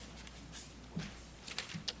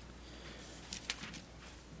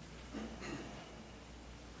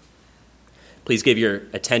Please give your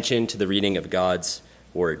attention to the reading of God's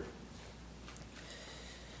word.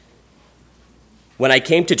 When I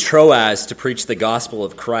came to Troas to preach the gospel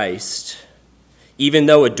of Christ, even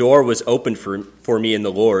though a door was opened for me in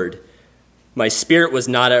the Lord, my spirit was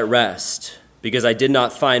not at rest, because I did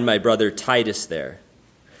not find my brother Titus there.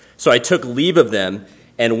 So I took leave of them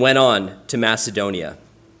and went on to Macedonia.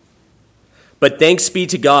 But thanks be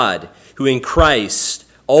to God, who in Christ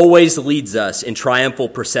always leads us in triumphal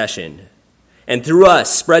procession, and through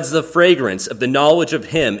us spreads the fragrance of the knowledge of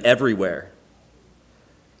him everywhere.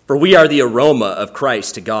 For we are the aroma of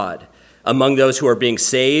Christ to God, among those who are being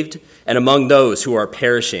saved and among those who are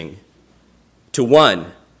perishing. To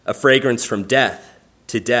one, a fragrance from death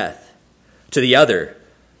to death. To the other,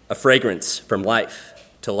 a fragrance from life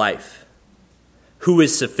to life. Who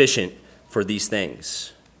is sufficient for these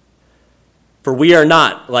things? For we are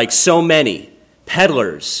not, like so many,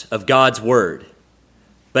 peddlers of God's word,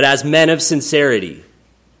 but as men of sincerity,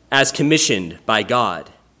 as commissioned by God,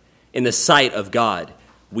 in the sight of God,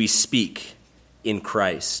 we speak in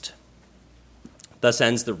Christ. Thus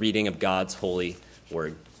ends the reading of God's holy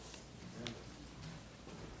word.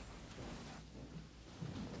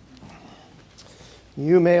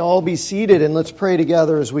 You may all be seated, and let's pray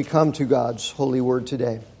together as we come to God's holy word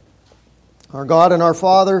today. Our God and our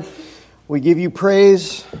Father, we give you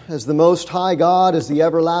praise as the Most High God, as the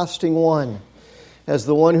everlasting one, as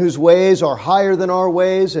the one whose ways are higher than our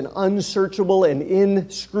ways and unsearchable and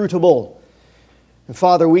inscrutable. And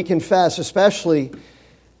Father, we confess, especially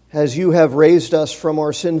as you have raised us from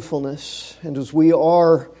our sinfulness, and as we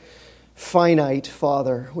are finite,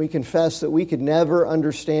 Father, we confess that we could never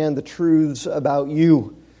understand the truths about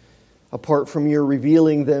you apart from your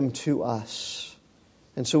revealing them to us.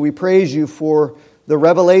 And so we praise you for the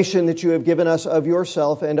revelation that you have given us of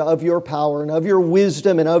yourself and of your power and of your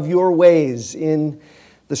wisdom and of your ways in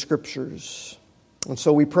the Scriptures. And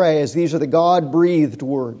so we pray, as these are the God-breathed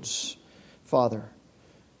words, Father,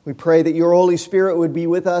 we pray that your Holy Spirit would be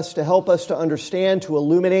with us to help us to understand, to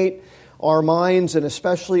illuminate our minds and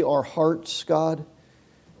especially our hearts, God,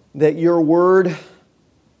 that your word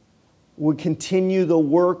would continue the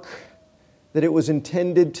work that it was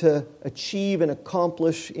intended to achieve and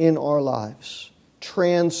accomplish in our lives,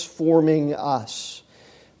 transforming us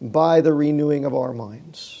by the renewing of our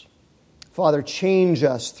minds. Father, change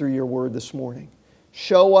us through your word this morning.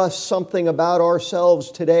 Show us something about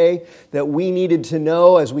ourselves today that we needed to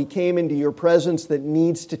know as we came into your presence that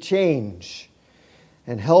needs to change.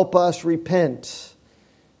 And help us repent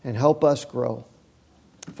and help us grow.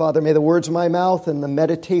 Father, may the words of my mouth and the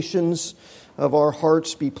meditations of our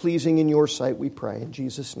hearts be pleasing in your sight, we pray. In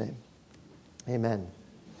Jesus' name, amen.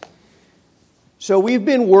 So we've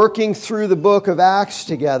been working through the book of Acts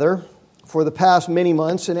together for the past many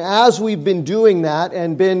months. And as we've been doing that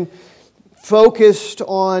and been focused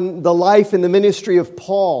on the life and the ministry of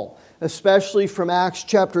Paul, especially from Acts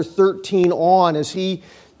chapter 13 on, as he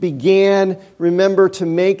began, remember, to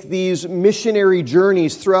make these missionary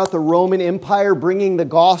journeys throughout the Roman Empire, bringing the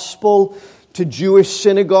gospel to Jewish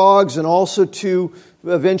synagogues and also to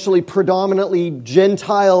eventually predominantly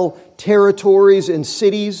Gentile territories and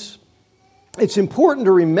cities. It's important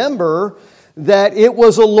to remember that it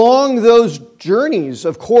was along those journeys,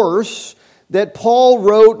 of course, that Paul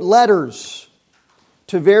wrote letters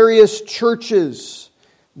to various churches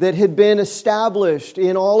that had been established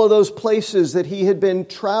in all of those places that he had been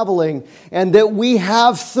traveling, and that we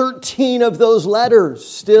have 13 of those letters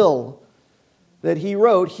still that he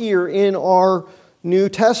wrote here in our New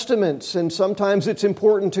Testaments. And sometimes it's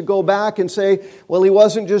important to go back and say, well, he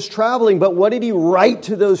wasn't just traveling, but what did he write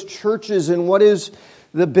to those churches, and what is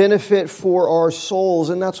the benefit for our souls?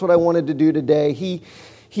 And that's what I wanted to do today.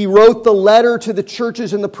 He wrote the letter to the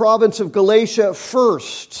churches in the province of Galatia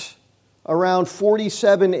first, around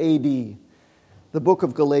 47 AD, the book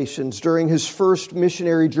of Galatians, during his first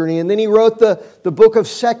missionary journey. And then he wrote the book of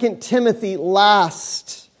 2 Timothy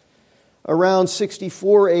last, around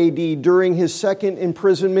 64 AD, during his second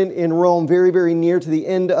imprisonment in Rome, very, very near to the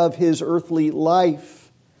end of his earthly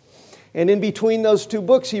life. And in between those two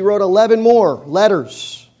books, he wrote 11 more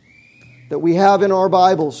letters that we have in our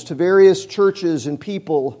Bibles to various churches and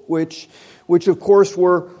people, which of course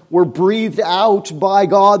were breathed out by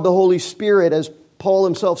God the Holy Spirit, as Paul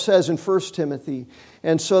himself says in 1 Timothy.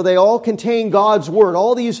 And so they all contain God's Word.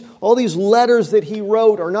 All these letters that he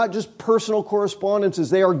wrote are not just personal correspondences.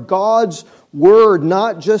 They are God's Word,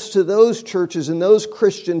 not just to those churches and those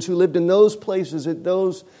Christians who lived in those places at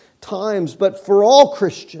those times, but for all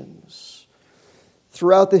Christians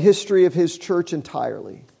throughout the history of his church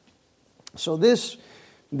entirely. So this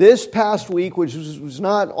This past week, which was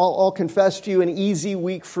not, I'll confess to you, an easy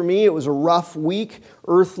week for me. It was a rough week,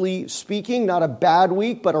 earthly speaking. Not a bad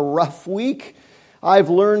week, but a rough week. I've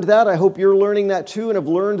learned that. I hope you're learning that too, and have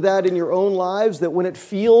learned that in your own lives, that when it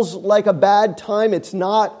feels like a bad time, it's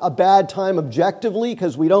not a bad time objectively,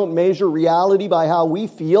 because we don't measure reality by how we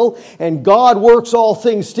feel. And God works all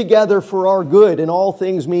things together for our good. And all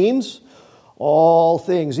things means all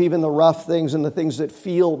things, even the rough things and the things that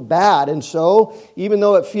feel bad. And so, even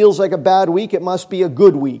though it feels like a bad week, it must be a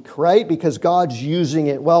good week, right? Because God's using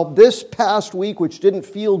it. Well, this past week, which didn't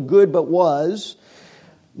feel good but was,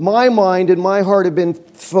 my mind and my heart have been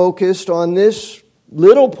focused on this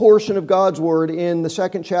little portion of God's Word in the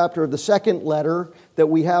second chapter of the second letter that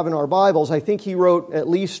we have in our Bibles. I think he wrote at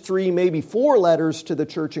least 3, maybe 4 letters to the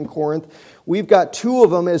church in Corinth. We've got 2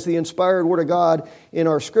 of them as the inspired Word of God in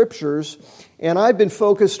our Scriptures. And I've been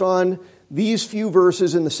focused on these few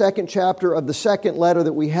verses in the second chapter of the second letter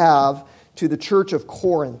that we have to the church of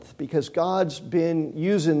Corinth, because God's been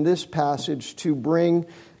using this passage to bring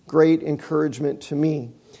great encouragement to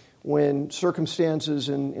me when circumstances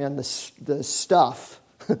and the stuff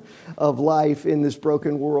of life in this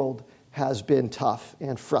broken world has been tough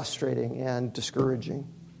and frustrating and discouraging.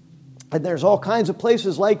 And there's all kinds of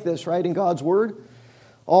places like this, right, in God's Word?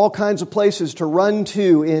 All kinds of places to run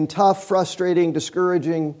to in tough, frustrating,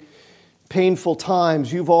 discouraging, painful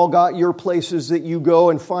times. You've all got your places that you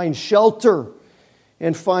go and find shelter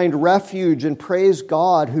and find refuge, and praise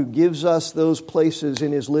God who gives us those places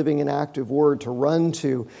in His living and active Word to run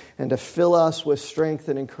to and to fill us with strength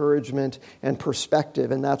and encouragement and perspective.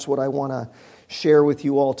 And that's what I want to share with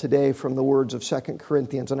you all today from the words of 2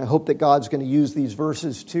 Corinthians. And I hope that God's going to use these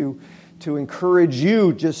verses to encourage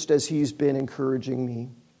you just as He's been encouraging me.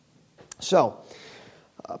 So,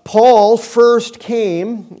 Paul first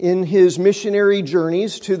came in his missionary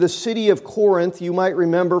journeys to the city of Corinth. You might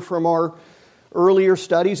remember from our earlier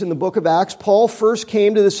studies in the book of Acts, Paul first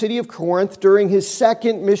came to the city of Corinth during his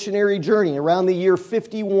second missionary journey around the year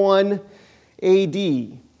 51 AD.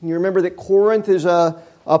 You remember that Corinth is a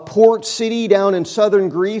port city down in southern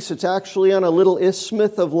Greece. It's actually on a little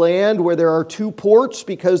isthmus of land where there are 2 ports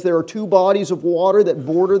because there are 2 bodies of water that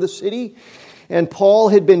border the city. And Paul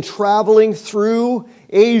had been traveling through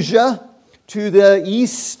Asia to the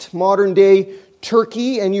east, modern-day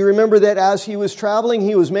Turkey. And you remember that as he was traveling,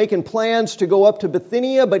 he was making plans to go up to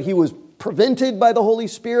Bithynia, but he was prevented by the Holy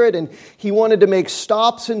Spirit, and he wanted to make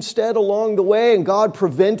stops instead along the way, and God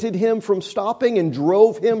prevented him from stopping and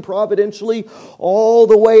drove him providentially all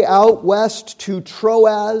the way out west to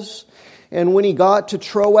Troas. And when he got to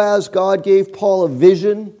Troas, God gave Paul a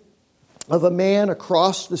vision of a man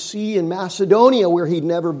across the sea in Macedonia where he'd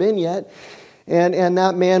never been yet. And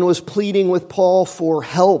that man was pleading with Paul for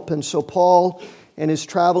help. And so Paul and his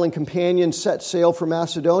traveling companions set sail for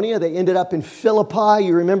Macedonia. They ended up in Philippi.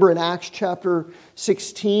 You remember in Acts chapter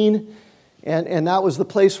 16. And that was the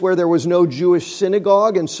place where there was no Jewish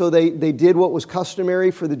synagogue. And so they did what was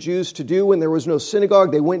customary for the Jews to do when there was no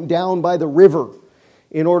synagogue. They went down by the river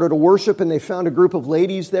in order to worship, and they found a group of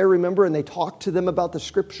ladies there, remember, and they talked to them about the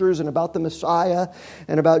Scriptures and about the Messiah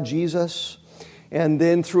and about Jesus. And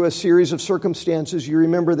then through a series of circumstances, you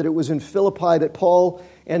remember that it was in Philippi that Paul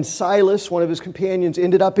and Silas, one of his companions,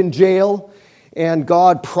 ended up in jail, and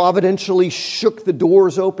God providentially shook the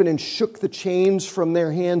doors open and shook the chains from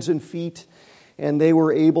their hands and feet, and they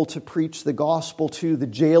were able to preach the gospel to the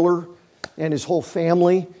jailer and his whole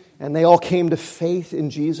family, and they all came to faith in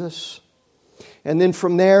Jesus. And then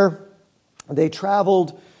from there, they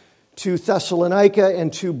traveled to Thessalonica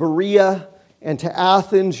and to Berea and to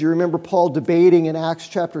Athens. You remember Paul debating in Acts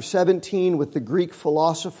chapter 17 with the Greek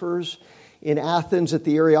philosophers in Athens at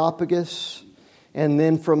the Areopagus. And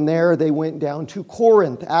then from there, they went down to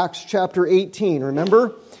Corinth, Acts chapter 18.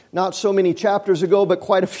 Remember? Not so many chapters ago, but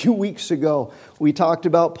quite a few weeks ago, we talked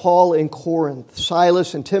about Paul in Corinth.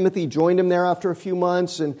 Silas and Timothy joined him there after a few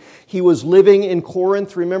months, and he was living in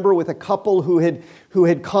Corinth, remember, with a couple who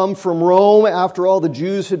had come from Rome after all the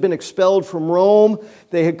Jews had been expelled from Rome.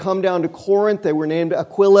 They had come down to Corinth. They were named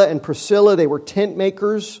Aquila and Priscilla. They were tent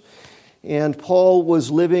makers, and Paul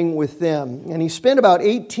was living with them. And he spent about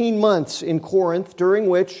 18 months in Corinth, during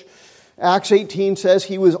which Acts 18 says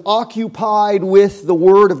he was occupied with the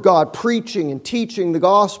Word of God, preaching and teaching the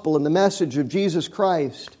gospel and the message of Jesus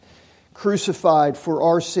Christ, crucified for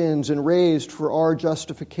our sins and raised for our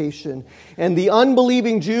justification. And the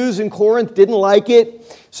unbelieving Jews in Corinth didn't like it,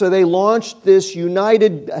 so they launched this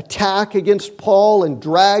united attack against Paul and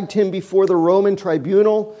dragged him before the Roman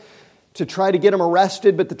tribunal to try to get him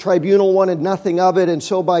arrested, but the tribunal wanted nothing of it, and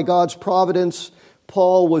so by God's providence,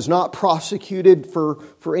 Paul was not prosecuted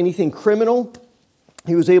for anything criminal.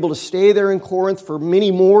 He was able to stay there in Corinth for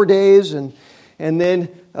many more days and then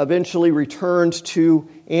eventually returned to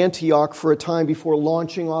Antioch for a time before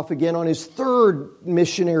launching off again on his third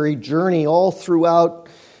missionary journey all throughout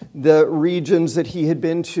the regions that he had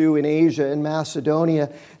been to in Asia and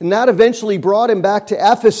Macedonia. And that eventually brought him back to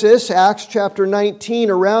Ephesus, Acts chapter 19,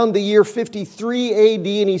 around the year 53 AD,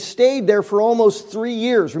 and he stayed there for almost 3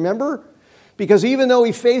 years, remember? Because even though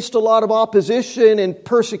he faced a lot of opposition and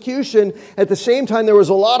persecution, at the same time there was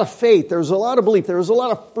a lot of faith, there was a lot of belief, there was a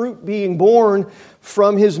lot of fruit being born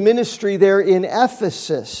from his ministry there in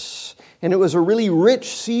Ephesus. And it was a really rich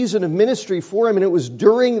season of ministry for him, and it was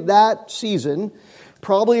during that season,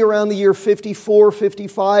 probably around the year 54,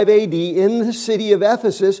 55 AD, in the city of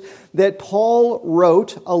Ephesus, that Paul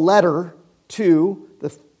wrote a letter to,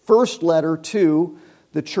 the first letter to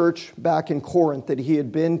the church back in Corinth that he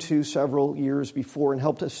had been to several years before and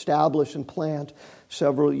helped establish and plant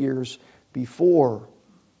several years before.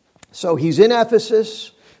 So he's in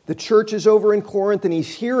Ephesus, the church is over in Corinth, and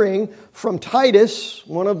he's hearing from Titus,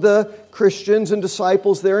 one of the Christians and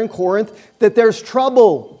disciples there in Corinth, that there's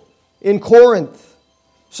trouble in Corinth.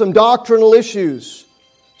 Some doctrinal issues,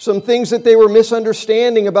 some things that they were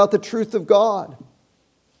misunderstanding about the truth of God,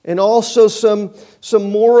 and also some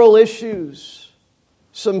moral issues.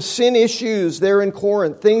 Some sin issues there in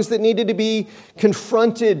Corinth, things that needed to be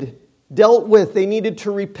confronted, dealt with. They needed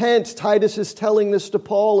to repent. Titus is telling this to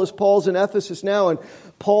Paul as Paul's in Ephesus now, and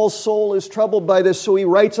Paul's soul is troubled by this, so he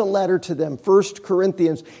writes a letter to them, 1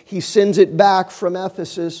 Corinthians. He sends it back from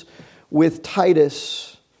Ephesus with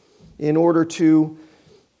Titus in order to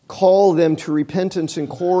call them to repentance in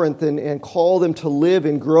Corinth and call them to live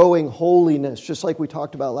in growing holiness, just like we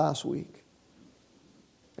talked about last week.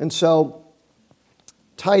 And so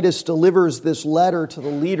Titus delivers this letter to the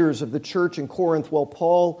leaders of the church in Corinth while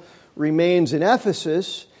Paul remains in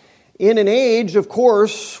Ephesus in an age, of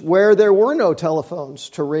course, where there were no telephones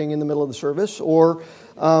to ring in the middle of the service or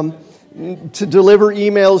to deliver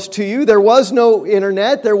emails to you. There was no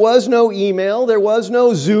internet, there was no email, there was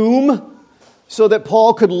no Zoom so that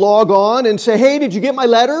Paul could log on and say, hey, did you get my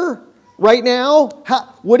letter right now?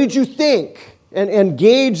 What did you think? And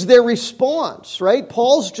gauge their response, right?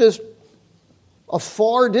 Paul's just a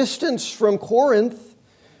far distance from Corinth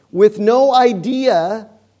with no idea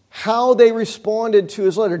how they responded to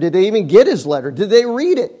his letter. Did they even get his letter? Did they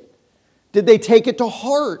read it? Did they take it to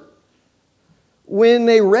heart? When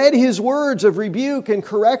they read his words of rebuke and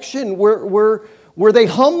correction, were they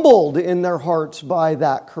humbled in their hearts by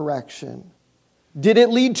that correction? Did it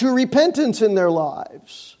lead to repentance in their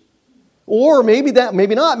lives? Or maybe not.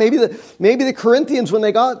 Maybe the Corinthians, when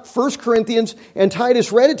they got 1 Corinthians and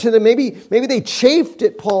Titus read it to them, maybe they chafed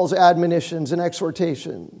at Paul's admonitions and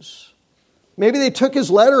exhortations. Maybe they took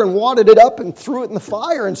his letter and wadded it up and threw it in the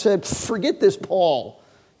fire and said, forget this Paul.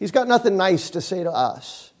 He's got nothing nice to say to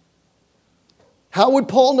us. How would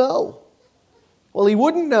Paul know? Well, he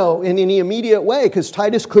wouldn't know in any immediate way because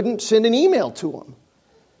Titus couldn't send an email to him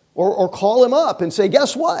or call him up and say,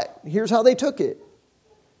 guess what? Here's how they took it.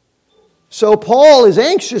 So Paul is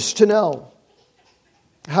anxious to know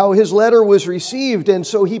how his letter was received, and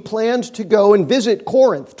so he planned to go and visit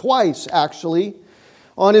Corinth twice, actually.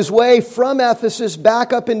 On his way from Ephesus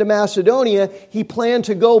back up into Macedonia, he planned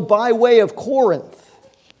to go by way of Corinth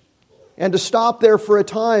and to stop there for a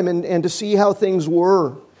time and to see how things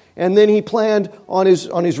were. And then he planned on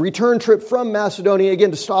his return trip from Macedonia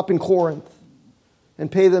again to stop in Corinth and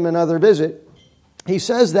pay them another visit. He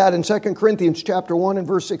says that in 2 Corinthians chapter 1 and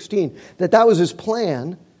verse 16, that was his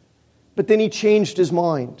plan, but then he changed his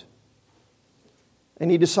mind.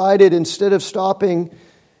 And he decided, instead of stopping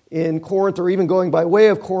in Corinth or even going by way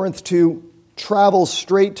of Corinth, to travel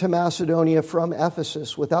straight to Macedonia from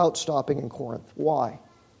Ephesus without stopping in Corinth. Why?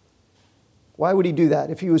 Why would he do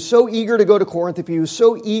that? If he was so eager to go to Corinth, if he was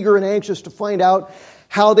so eager and anxious to find out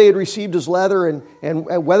how they had received his letter and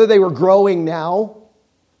whether they were growing now,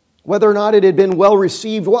 whether or not it had been well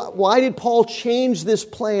received, why did Paul change this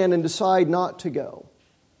plan and decide not to go?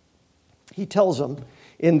 He tells them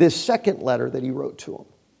in this second letter that he wrote to them.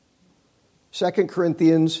 2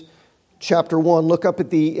 Corinthians chapter 1, look up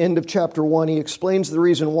at the end of chapter 1. He explains the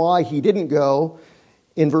reason why he didn't go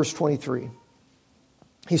in verse 23.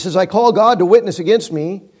 He says, I call God to witness against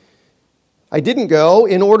me. I didn't go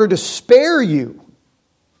in order to spare you,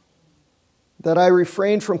 that I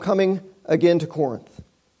refrained from coming again to Corinth.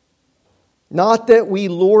 Not that we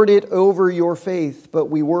lord it over your faith, but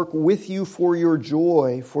we work with you for your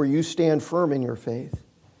joy, for you stand firm in your faith.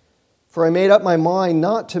 For I made up my mind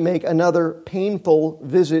not to make another painful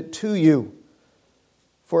visit to you.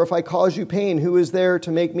 For if I cause you pain, who is there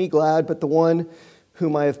to make me glad but the one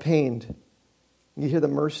whom I have pained? You hear the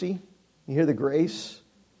mercy? You hear the grace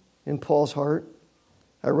in Paul's heart?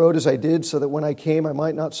 I wrote as I did so that when I came I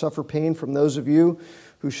might not suffer pain from those of you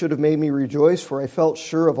who should have made me rejoice, for I felt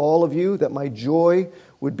sure of all of you that my joy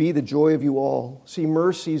would be the joy of you all. See,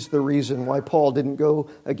 mercy's the reason why Paul didn't go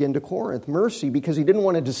again to Corinth. Mercy, because he didn't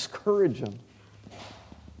want to discourage them.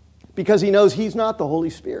 Because he knows he's not the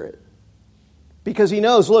Holy Spirit. Because he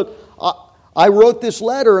knows, look, I wrote this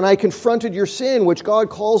letter and I confronted your sin, which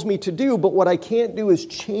God calls me to do, but what I can't do is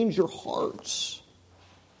change your hearts.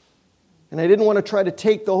 And I didn't want to try to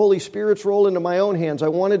take the Holy Spirit's role into my own hands. I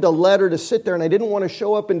wanted the letter to sit there, and I didn't want to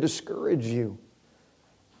show up and discourage you.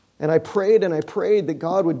 And I prayed that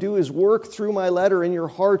God would do His work through my letter in your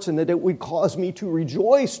hearts, and that it would cause me to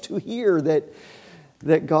rejoice to hear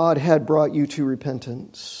that God had brought you to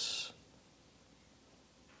repentance.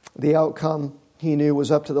 The outcome, he knew, was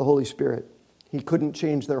up to the Holy Spirit. He couldn't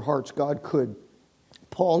change their hearts. God could.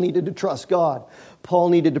 Paul needed to trust God. Paul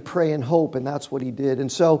needed to pray and hope, and that's what he did.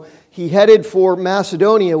 And so he headed for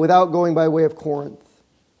Macedonia without going by way of Corinth.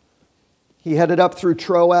 He headed up through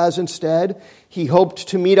Troas instead. He hoped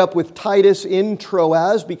to meet up with Titus in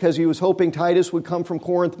Troas because he was hoping Titus would come from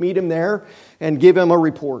Corinth, meet him there, and give him a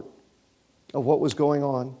report of what was going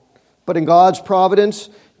on. But in God's providence,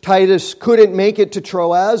 Titus couldn't make it to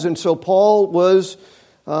Troas, and so Paul was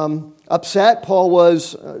upset. Paul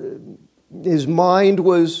was... His mind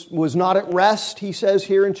was not at rest, he says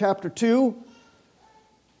here in chapter 2,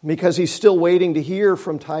 because he's still waiting to hear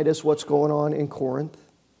from Titus what's going on in Corinth.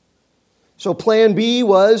 So plan B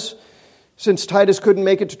was, since Titus couldn't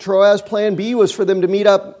make it to Troas, plan B was for them to meet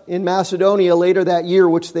up in Macedonia later that year,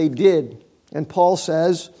 which they did. And Paul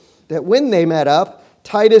says that when they met up,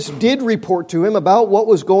 Titus did report to him about what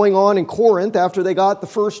was going on in Corinth after they got the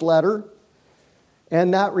first letter.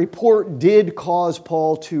 And that report did cause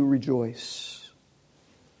Paul to rejoice.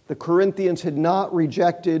 The Corinthians had not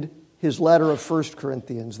rejected his letter of 1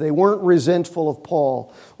 Corinthians. They weren't resentful of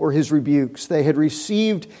Paul or his rebukes. They had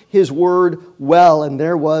received his word well, and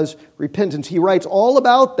there was repentance. He writes all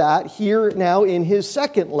about that here now in his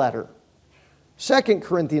second letter. 2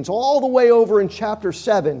 Corinthians, all the way over in chapter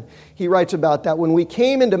 7, he writes about that. When we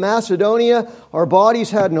came into Macedonia, our bodies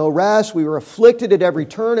had no rest. We were afflicted at every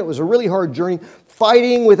turn. It was a really hard journey,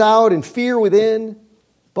 fighting without and fear within.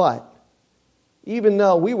 But even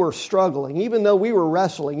though we were struggling, even though we were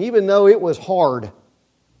wrestling, even though it was hard,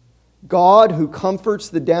 God, who comforts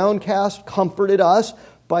the downcast, comforted us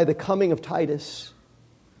by the coming of Titus.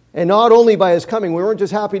 And not only by his coming, we weren't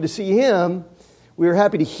just happy to see him, we were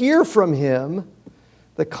happy to hear from him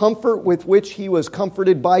the comfort with which he was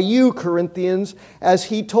comforted by you, Corinthians, as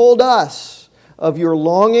he told us of your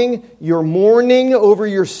longing, your mourning over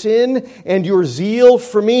your sin, and your zeal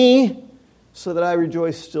for me, so that I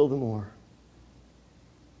rejoice still the more.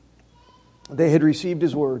 They had received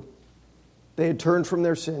his word. They had turned from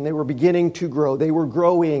their sin. They were beginning to grow. They were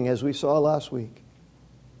growing, as we saw last week.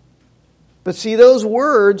 But see, those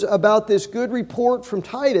words about this good report from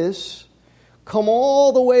Titus come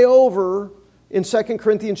all the way over in 2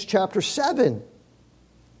 Corinthians chapter 7.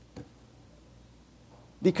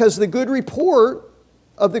 Because the good report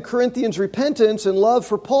of the Corinthians' repentance and love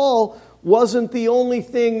for Paul wasn't the only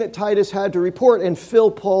thing that Titus had to report and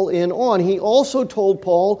fill Paul in on. He also told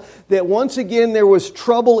Paul that once again there was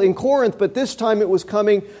trouble in Corinth, but this time it was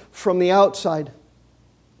coming from the outside.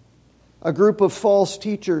 A group of false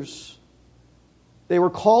teachers. They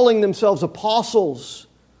were calling themselves apostles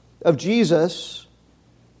of Jesus,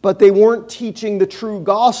 but they weren't teaching the true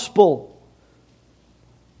gospel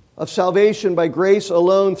of salvation by grace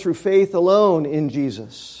alone, through faith alone in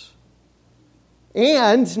Jesus.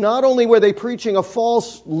 And not only were they preaching a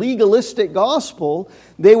false legalistic gospel,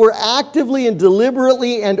 they were actively and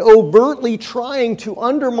deliberately and overtly trying to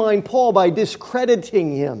undermine Paul by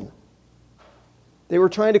discrediting him. They were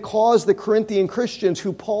trying to cause the Corinthian Christians,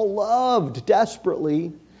 who Paul loved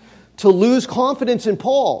desperately, to lose confidence in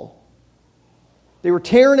Paul. They were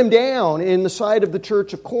tearing him down in the sight of the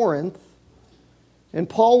church of Corinth. And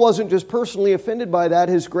Paul wasn't just personally offended by that.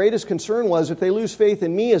 His greatest concern was, if they lose faith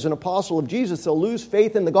in me as an apostle of Jesus, they'll lose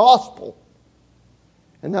faith in the gospel.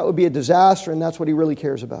 And that would be a disaster, and that's what he really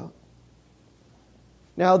cares about.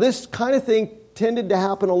 Now, this kind of thing tended to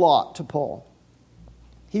happen a lot to Paul.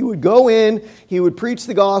 He would go in, he would preach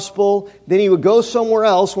the gospel, then he would go somewhere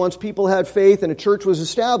else once people had faith and a church was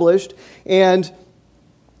established, and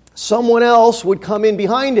someone else would come in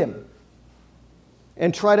behind him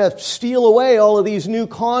and try to steal away all of these new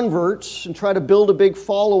converts and try to build a big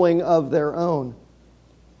following of their own.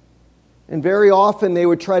 And very often they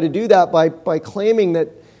would try to do that by claiming that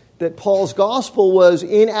that Paul's gospel was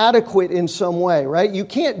inadequate in some way, right? You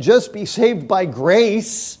can't just be saved by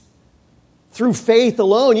grace through faith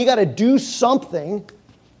alone. You got to do something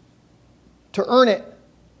to earn it.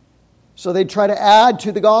 So they'd try to add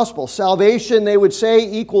to the gospel. Salvation, they would say,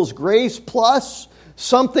 equals grace plus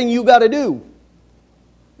something you got to do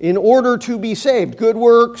in order to be saved. Good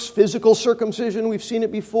works, physical circumcision, we've seen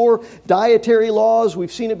it before. Dietary laws,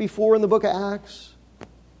 we've seen it before in the book of Acts.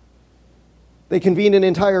 They convened an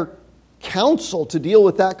entire council to deal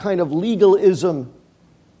with that kind of legalism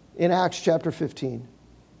in Acts chapter 15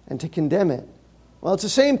 and to condemn it. Well, it's the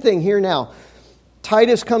same thing here now.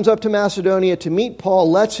 Titus comes up to Macedonia to meet Paul,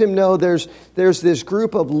 lets him know there's this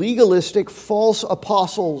group of legalistic false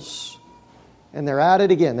apostles. And they're at it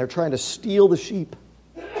again. They're trying to steal the sheep.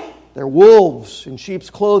 They're wolves in sheep's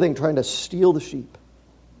clothing trying to steal the sheep.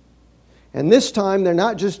 And this time, they're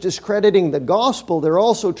not just discrediting the gospel, they're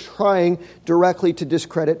also trying directly to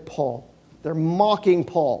discredit Paul. They're mocking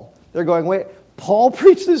Paul. They're going, wait, Paul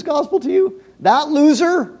preached this gospel to you? That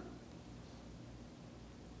loser?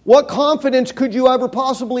 What confidence could you ever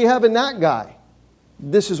possibly have in that guy?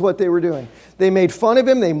 This is what they were doing. They made fun of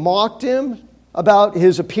him, they mocked him about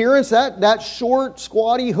his appearance. That short,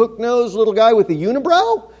 squatty, hook-nosed little guy with the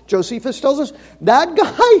unibrow, Josephus tells us, that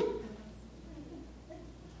guy...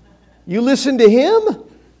 You listen to him?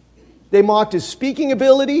 They mocked his speaking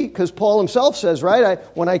ability, because Paul himself says, right,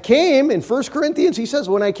 when I came, in 1 Corinthians, he says,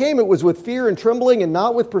 when I came, it was with fear and trembling and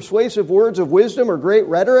not with persuasive words of wisdom or great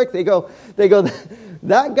rhetoric. They go,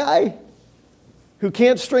 that guy who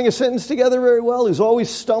can't string a sentence together very well, who's always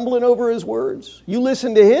stumbling over his words. You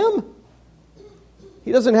listen to him?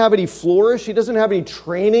 He doesn't have any flourish. He doesn't have any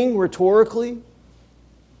training rhetorically.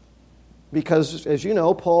 Because, as you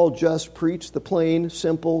know, Paul just preached the plain,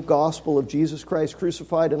 simple gospel of Jesus Christ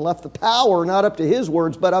crucified and left the power not up to his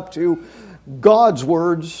words, but up to God's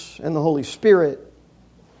words and the Holy Spirit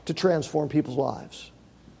to transform people's lives.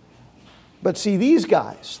 But see, these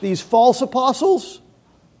guys, these false apostles,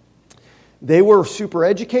 they were super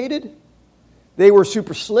educated. They were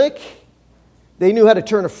super slick. They knew how to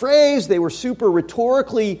turn a phrase. They were super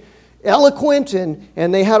rhetorically eloquent,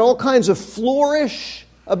 and they had all kinds of flourish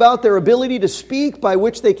about their ability to speak by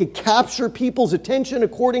which they could capture people's attention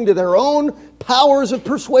according to their own powers of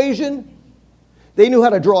persuasion. They knew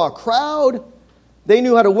how to draw a crowd. They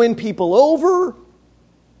knew how to win people over.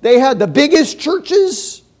 They had the biggest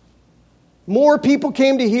churches. More people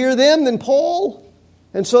came to hear them than Paul.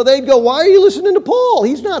 And so they'd go, why are you listening to Paul?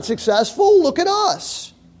 He's not successful. Look at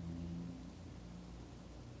us.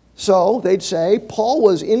 So they'd say Paul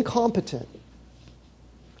was incompetent.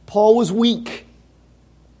 Paul was weak.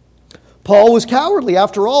 Paul was cowardly.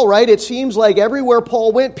 After all, right, it seems like everywhere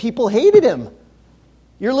Paul went, people hated him.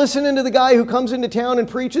 You're listening to the guy who comes into town and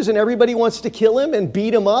preaches and everybody wants to kill him and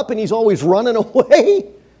beat him up and he's always running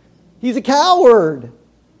away. He's a coward.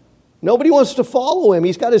 Nobody wants to follow him.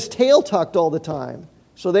 He's got his tail tucked all the time.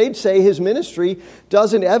 So they'd say his ministry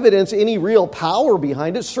doesn't evidence any real power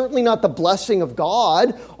behind it. Certainly not the blessing of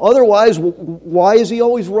God. Otherwise, why is he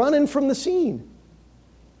always running from the scene?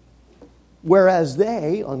 Whereas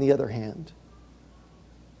they, on the other hand,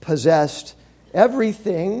 possessed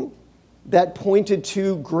everything that pointed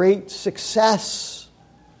to great success,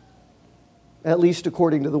 at least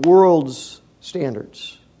according to the world's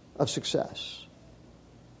standards of success.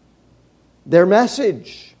 Their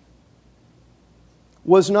message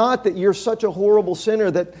was not that you're such a horrible sinner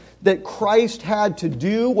that Christ had to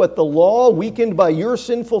do what the law, weakened by your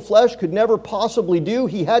sinful flesh, could never possibly do.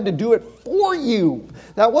 He had to do it for you.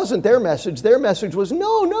 That wasn't their message. Their message was,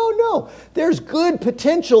 no. There's good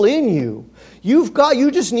potential in you. You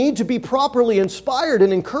just need to be properly inspired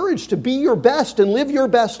and encouraged to be your best and live your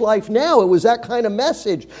best life now. It was that kind of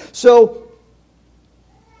message. So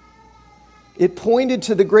it pointed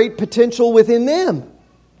to the great potential within them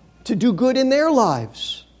to do good in their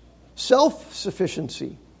lives.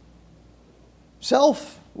 Self-sufficiency.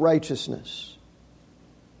 Self-righteousness.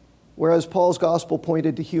 Whereas Paul's gospel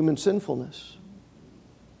pointed to human sinfulness.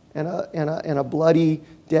 And a bloody,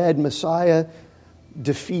 dead Messiah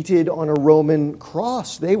defeated on a Roman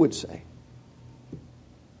cross, they would say.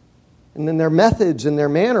 And then their methods and their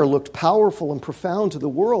manner looked powerful and profound to the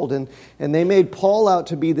world. And they made Paul out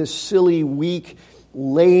to be this silly, weak,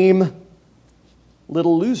 lame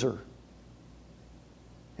little loser.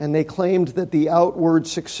 And they claimed that the outward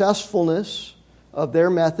successfulness of their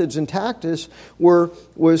methods and tactics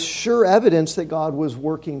was sure evidence that God was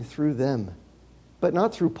working through them. But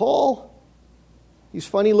not through Paul. He's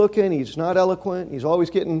funny looking, he's not eloquent, he's always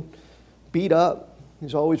getting beat up,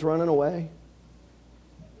 he's always running away.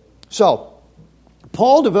 So,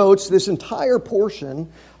 Paul devotes this entire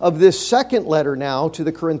portion of this second letter now to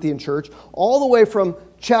the Corinthian church, all the way from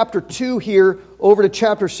chapter 2 here over to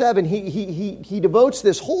chapter 7. He devotes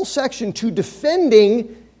this whole section to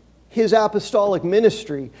defending his apostolic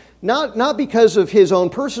ministry. Not because of his own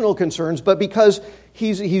personal concerns, but because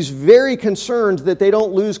he's very concerned that they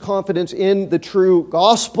don't lose confidence in the true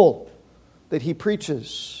gospel that he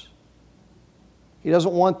preaches. He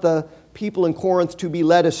doesn't want the people in Corinth to be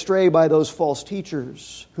led astray by those false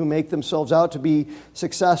teachers who make themselves out to be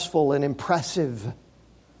successful and impressive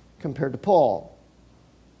compared to Paul.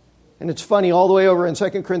 And it's funny, all the way over in 2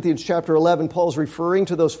 Corinthians chapter 11, Paul's referring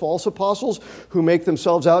to those false apostles who make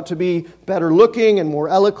themselves out to be better looking and more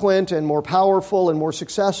eloquent and more powerful and more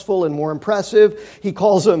successful and more impressive. He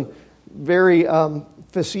calls them, very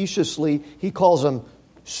facetiously, he calls them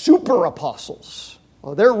super apostles.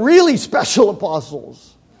 Well, they're really special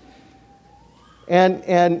apostles.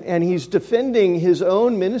 And he's defending his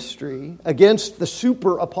own ministry against the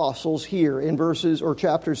super apostles here in verses or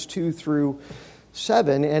chapters 2 through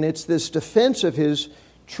 7. And it's this defense of his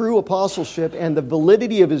true apostleship and the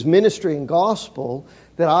validity of his ministry and gospel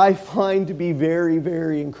that I find to be very,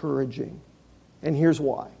 very encouraging. And here's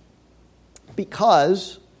why.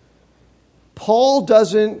 Because Paul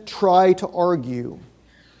doesn't try to argue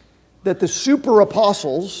that the super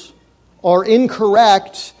apostles are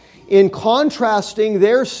incorrect in contrasting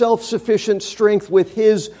their self-sufficient strength with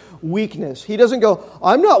his weakness. He doesn't go,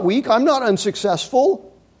 I'm not weak, I'm not unsuccessful.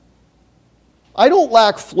 I don't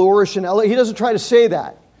lack flourish and elegance. He doesn't try to say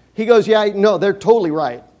that. He goes, yeah, no, they're totally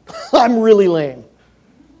right. I'm really lame.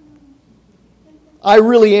 I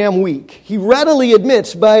really am weak. He readily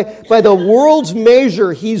admits by the world's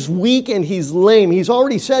measure, he's weak and he's lame. He's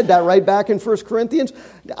already said that right back in 1 Corinthians.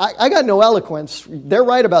 I got no eloquence. They're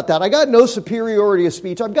right about that. I got no superiority of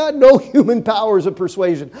speech. I've got no human powers of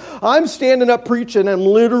persuasion. I'm standing up preaching. I'm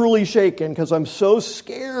literally shaking because I'm so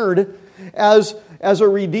scared as a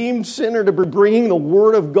redeemed sinner to be bringing the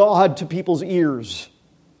Word of God to people's ears.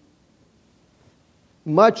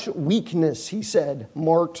 Much weakness, he said,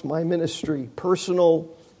 marked my ministry. Personal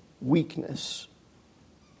weakness.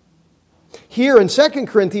 Here in 2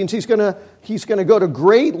 Corinthians, he's going to go to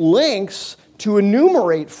great lengths to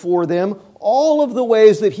enumerate for them all of the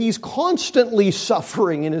ways that he's constantly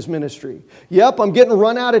suffering in his ministry. Yep, I'm getting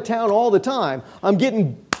run out of town all the time. I'm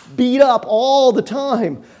getting beat up all the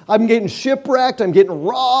time. I'm getting shipwrecked. I'm getting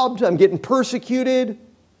robbed. I'm getting persecuted.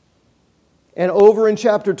 And over in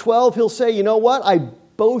chapter 12, he'll say, you know what? I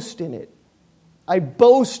boast in it. I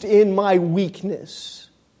boast in my weakness.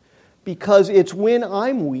 Because it's when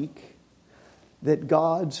I'm weak that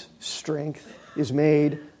God's strength is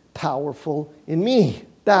made powerful in me.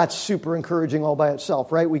 That's super encouraging all by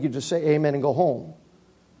itself, right? We could just say amen and go home.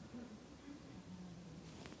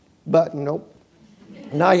 But nope,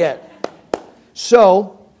 not yet.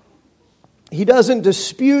 So, he doesn't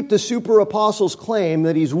dispute the super apostle's claim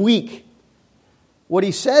that he's weak. What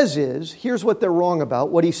he says is, here's what they're wrong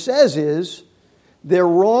about. What he says is, they're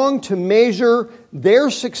wrong to measure their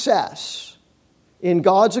success in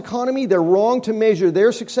God's economy. They're wrong to measure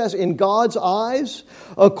their success in God's eyes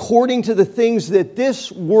according to the things that this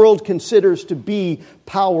world considers to be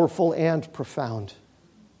powerful and profound.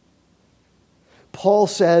 Paul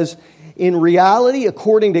says, in reality,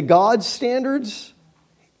 according to God's standards,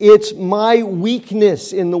 it's my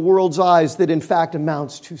weakness in the world's eyes that in fact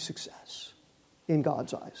amounts to success. In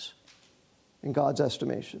God's eyes, in God's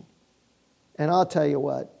estimation. And I'll tell you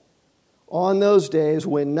what, on those days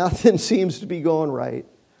when nothing seems to be going right,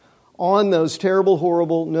 on those terrible,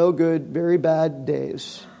 horrible, no good, very bad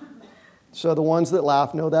days, so the ones that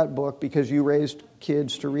laugh know that book because you raised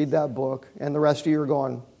kids to read that book, and the rest of you are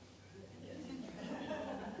going,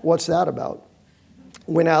 what's that about?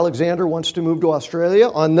 When Alexander wants to move to Australia,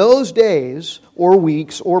 on those days, or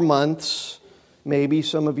weeks, or months, maybe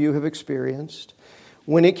some of you have experienced,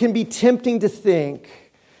 when it can be tempting to think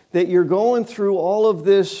that you're going through all of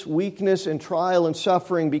this weakness and trial and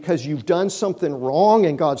suffering because you've done something wrong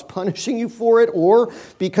and God's punishing you for it, or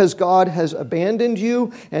because God has abandoned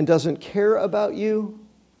you and doesn't care about you,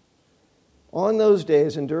 on those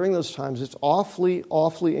days and during those times, it's awfully,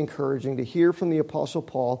 awfully encouraging to hear from the Apostle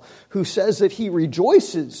Paul, who says that he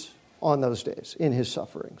rejoices on those days in his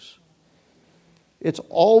sufferings. It's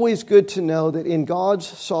always good to know that in God's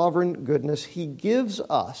sovereign goodness, He gives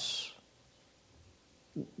us,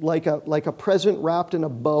 like a present wrapped in a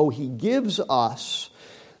bow, He gives us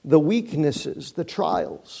the weaknesses, the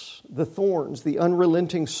trials, the thorns, the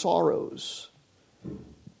unrelenting sorrows.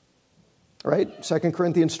 Right? 2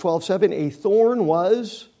 Corinthians 12:7, a thorn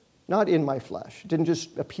was not in my flesh. It didn't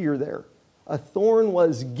just appear there. A thorn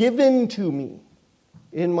was given to me.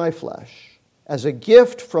 in my flesh as a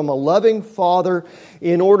gift from a loving Father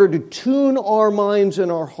in order to tune our minds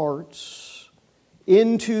and our hearts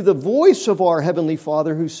into the voice of our Heavenly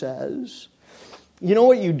Father who says, you know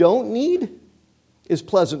what you don't need is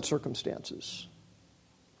pleasant circumstances.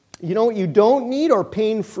 You know what you don't need are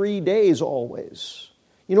pain-free days always.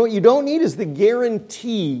 You know what you don't need is the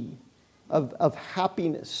guarantee of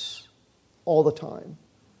happiness all the time.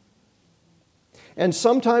 And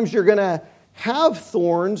sometimes you're going to have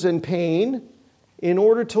thorns and pain in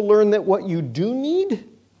order to learn that what you do need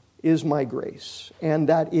is my grace and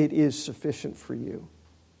that it is sufficient for you.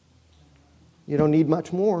 You don't need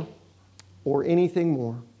much more or anything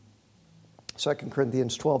more. 2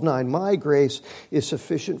 Corinthians 12:9, my grace is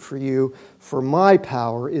sufficient for you, for my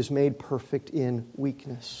power is made perfect in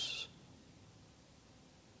weakness.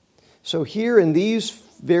 So here in these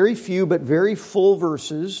very few but very full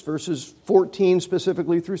verses 14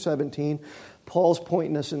 specifically through 17, Paul's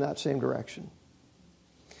pointing us in that same direction.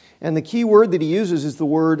 And the key word that he uses is the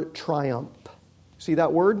word triumph. See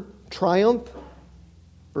that word? Triumph.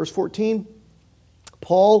 Verse 14.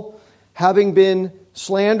 Paul, having been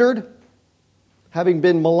slandered, having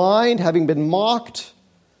been maligned, having been mocked,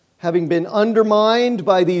 having been undermined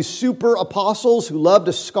by these super apostles who love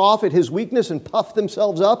to scoff at his weakness and puff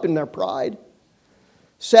themselves up in their pride,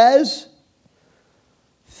 says,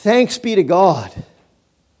 thanks be to God,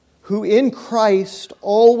 who in Christ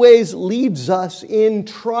always leads us in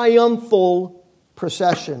triumphal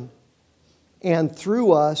procession, and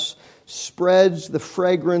through us spreads the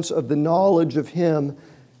fragrance of the knowledge of Him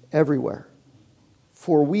everywhere.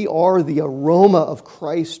 For we are the aroma of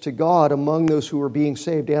Christ to God among those who are being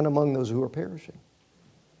saved and among those who are perishing.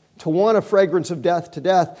 To one a fragrance of death to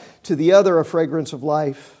death, to the other a fragrance of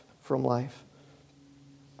life from life.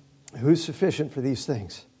 Who's sufficient for these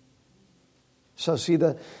things? So see,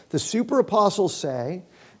 the super apostles say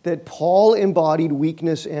that Paul embodied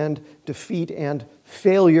weakness and defeat and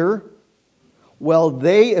failure. Well,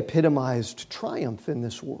 they epitomized triumph in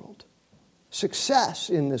this world, success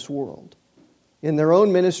in this world, in their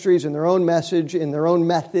own ministries, in their own message, in their own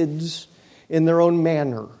methods, in their own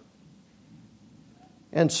manner.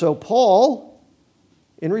 And so Paul,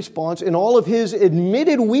 in response, in all of his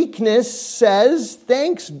admitted weakness, says,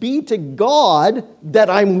 thanks be to God that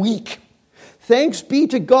I'm weak. Thanks be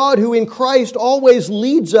to God who in Christ always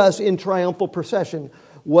leads us in triumphal procession.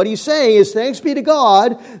 What he's saying is, thanks be to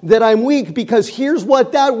God that I'm weak, because here's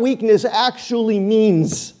what that weakness actually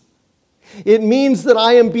means. It means that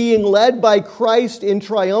I am being led by Christ in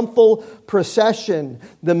triumphal procession.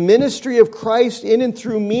 The ministry of Christ in and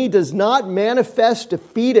through me does not manifest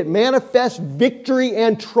defeat. It manifests victory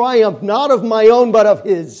and triumph, not of my own, but of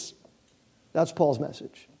His. That's Paul's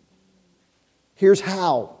message. Here's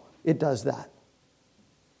how it does that.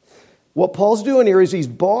 What Paul's doing here is he's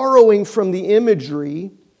borrowing from the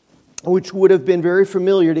imagery which would have been very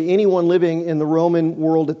familiar to anyone living in the Roman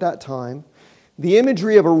world at that time. The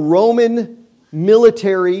imagery of a Roman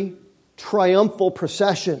military triumphal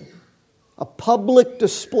procession, a public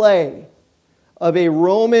display of a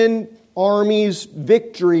Roman army's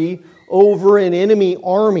victory over an enemy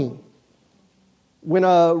army. When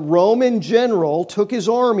a Roman general took his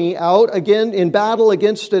army out again in battle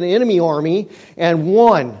against an enemy army and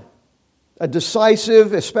won a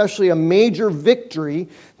decisive, especially a major victory,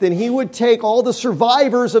 then he would take all the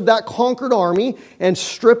survivors of that conquered army and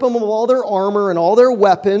strip them of all their armor and all their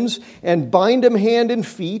weapons and bind them hand and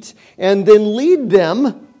feet and then lead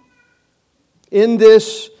them in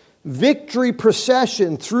this victory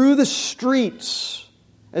procession through the streets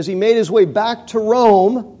as he made his way back to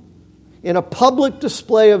Rome in a public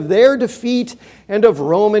display of their defeat and of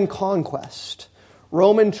Roman conquest,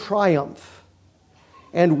 Roman triumph.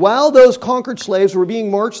 And while those conquered slaves were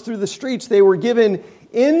being marched through the streets, they were given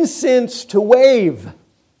incense to wave,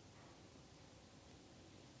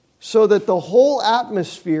 so that the whole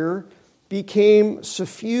atmosphere became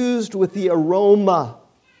suffused with the aroma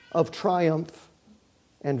of triumph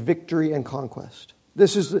and victory and conquest.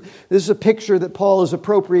 This is a picture that Paul is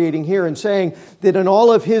appropriating here and saying that in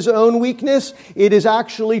all of his own weakness, it is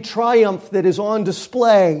actually triumph that is on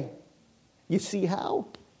display. You see how?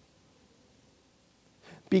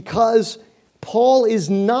 Because Paul is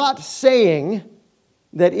not saying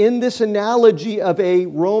that in this analogy of a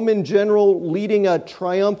Roman general leading a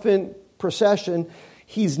triumphant procession,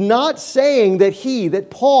 he's not saying that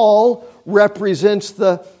Paul represents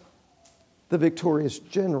the victorious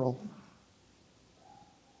general.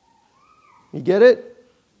 You get it?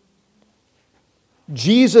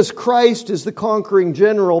 Jesus Christ is the conquering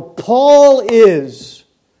general. Paul is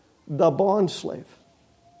the bondslave,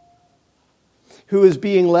 who is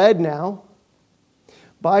being led now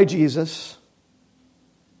by Jesus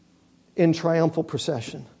in triumphal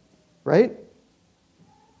procession, right?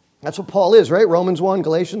 That's what Paul is, right? Romans 1,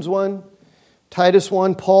 Galatians 1, Titus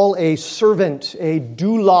 1. Paul, a servant, a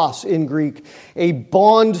doulos in Greek, a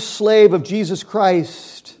bond slave of Jesus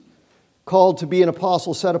Christ, called to be an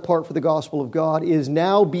apostle set apart for the gospel of God, is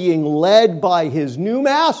now being led by his new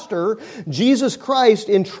master, Jesus Christ,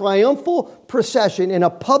 in triumphal procession, in a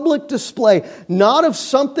public display, not of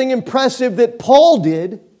something impressive that Paul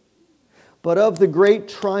did, but of the great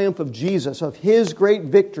triumph of Jesus, of his great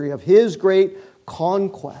victory, of his great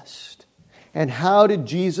conquest. And how did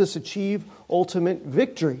Jesus achieve ultimate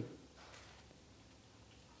victory?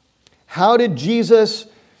 How did Jesus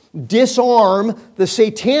disarm the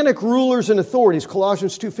satanic rulers and authorities,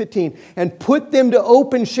 Colossians 2:15, and put them to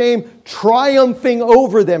open shame, triumphing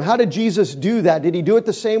over them? How did Jesus do that? Did he do it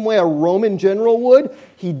the same way a Roman general would?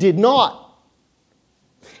 He did not.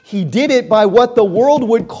 He did it by what the world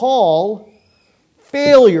would call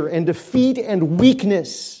failure and defeat and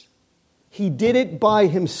weakness. He did it by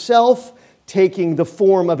himself taking the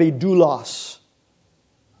form of a doulos,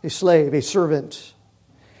 a slave, a servant,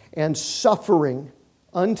 and suffering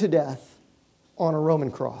unto death on a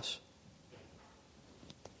Roman cross.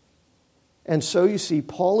 And so you see,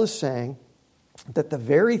 Paul is saying that the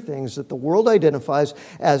very things that the world identifies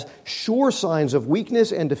as sure signs of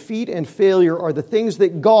weakness and defeat and failure are the things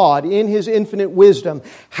that God, in his infinite wisdom,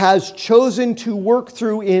 has chosen to work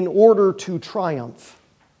through in order to triumph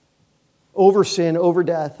over sin, over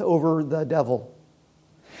death, over the devil.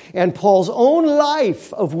 And Paul's own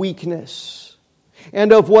life of weakness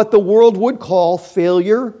and of what the world would call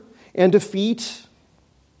failure and defeat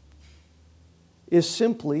is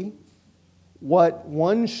simply what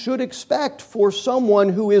one should expect for someone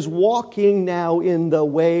who is walking now in the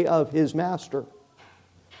way of his master,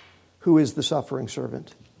 who is the suffering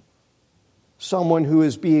servant. Someone who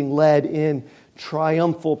is being led in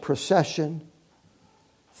triumphal procession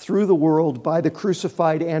through the world by the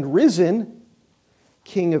crucified and risen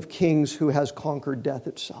King of Kings who has conquered death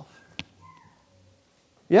itself.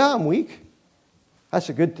 Yeah, I'm weak. That's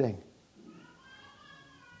a good thing.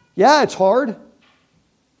 Yeah, it's hard.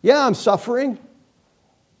 Yeah, I'm suffering.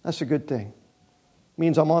 That's a good thing. It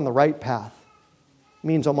means I'm on the right path. It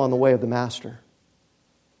means I'm on the way of the Master.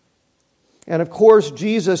 And of course,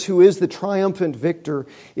 Jesus, who is the triumphant victor,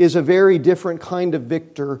 is a very different kind of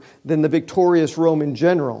victor than the victorious Roman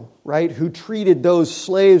general, right? Who treated those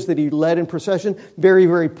slaves that he led in procession very,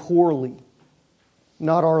 very poorly.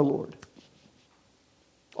 Not our Lord.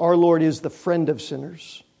 Our Lord is the friend of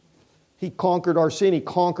sinners. He conquered our sin. He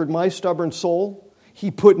conquered my stubborn soul. He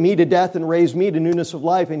put me to death and raised me to newness of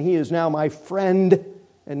life, and He is now my friend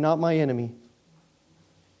and not my enemy.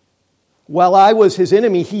 While I was His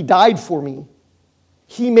enemy, He died for me.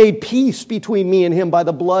 He made peace between me and Him by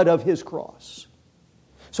the blood of His cross.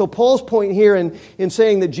 So Paul's point here in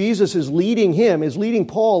saying that Jesus is leading him, is leading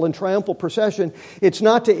Paul in triumphal procession, it's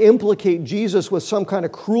not to implicate Jesus with some kind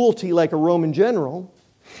of cruelty like a Roman general.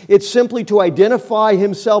 It's simply to identify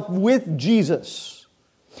himself with Jesus,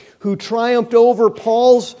 who triumphed over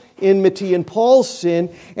Paul's enmity and Paul's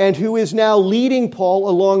sin, and who is now leading Paul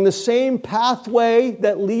along the same pathway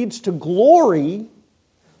that leads to glory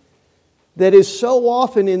that is so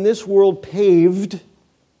often in this world paved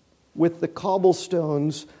with the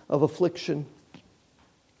cobblestones of affliction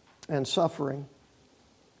and suffering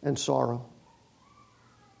and sorrow.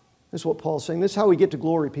 This is what Paul's saying. This is how we get to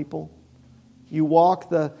glory, people. You walk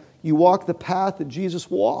the path that Jesus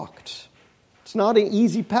walked. It's not an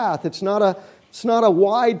easy path. It's not a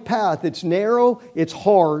wide path. It's narrow, it's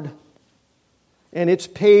hard, and it's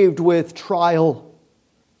paved with trial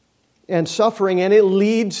and suffering, and it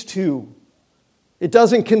leads to. It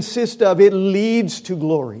doesn't consist of, it leads to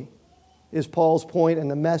glory, is Paul's point and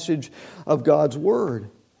the message of God's Word.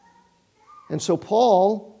 And so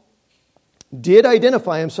Paul did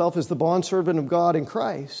identify himself as the bondservant of God in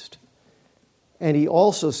Christ. And he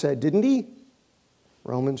also said, didn't he?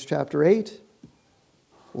 Romans chapter 8,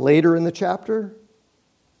 later in the chapter,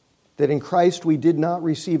 that in Christ we did not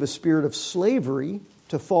receive a spirit of slavery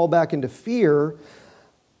to fall back into fear,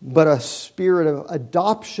 but a spirit of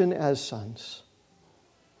adoption as sons.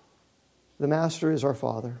 The Master is our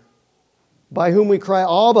Father, by whom we cry,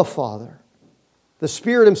 Abba, Father. The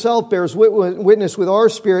Spirit Himself bears witness with our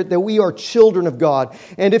spirit that we are children of God.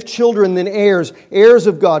 And if children, then heirs, heirs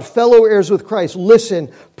of God, fellow heirs with Christ.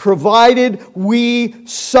 Listen, provided we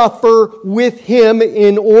suffer with Him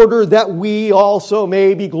in order that we also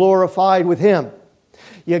may be glorified with Him.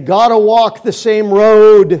 You got to walk the same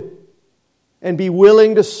road and be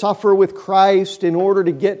willing to suffer with Christ in order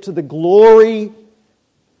to get to the glory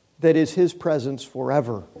that is His presence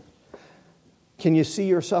forever. Can you see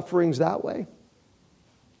your sufferings that way?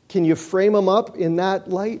 Can you frame them up in that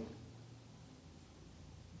light?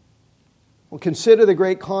 Well, consider the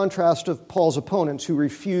great contrast of Paul's opponents who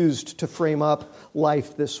refused to frame up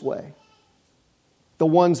life this way. The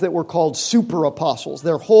ones that were called super apostles.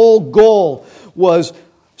 Their whole goal was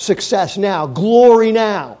success now, glory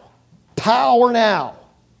now, power now,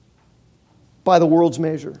 by the world's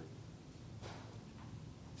measure.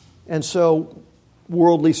 And so,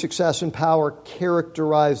 worldly success and power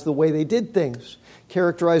characterized the way they did things,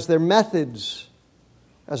 characterized their methods,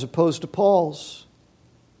 as opposed to Paul's.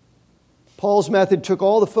 Paul's method took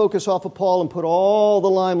all the focus off of Paul and put all the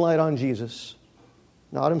limelight on Jesus,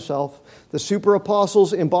 not himself. The super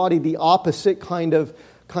apostles embodied the opposite kind of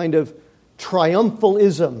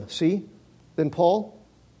triumphalism, see, than Paul.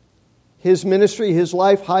 His ministry, his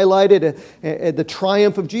life highlighted the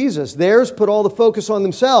triumph of Jesus. Theirs put all the focus on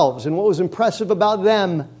themselves and what was impressive about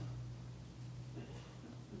them.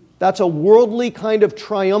 That's a worldly kind of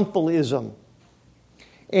triumphalism.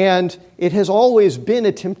 And it has always been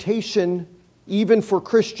a temptation, even for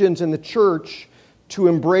Christians in the church, to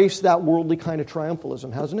embrace that worldly kind of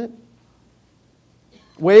triumphalism, hasn't it?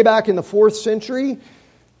 Way back in the 4th century,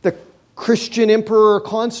 the Christian Emperor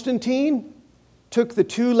Constantine took the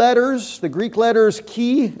two letters, the Greek letters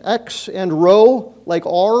chi, X, and rho, like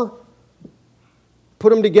R, put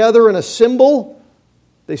them together in a symbol.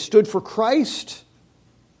 They stood for Christ.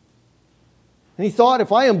 And he thought,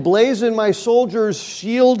 if I emblazon my soldiers'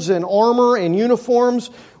 shields and armor and uniforms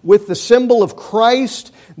with the symbol of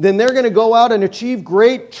Christ, then they're going to go out and achieve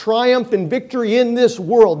great triumph and victory in this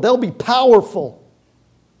world. They'll be powerful.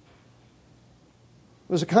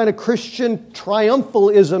 It was a kind of Christian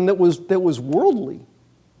triumphalism that was worldly.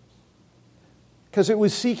 Because it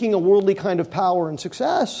was seeking a worldly kind of power and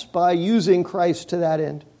success by using Christ to that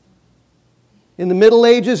end. In the Middle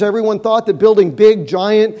Ages, everyone thought that building big,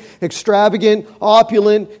 giant, extravagant,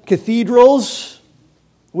 opulent cathedrals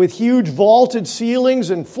with huge vaulted ceilings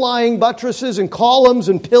and flying buttresses and columns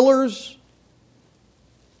and pillars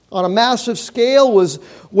on a massive scale was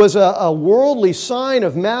a worldly sign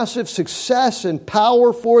of massive success and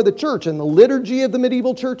power for the church. And the liturgy of the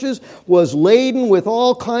medieval churches was laden with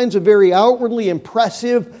all kinds of very outwardly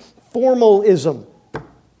impressive formalism.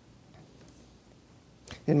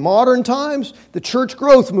 In modern times, the church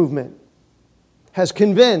growth movement has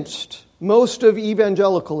convinced most of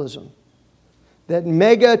evangelicalism that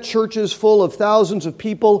mega churches full of thousands of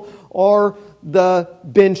people are the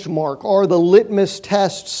benchmark, are the litmus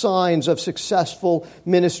test signs of successful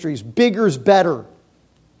ministries. Bigger's better.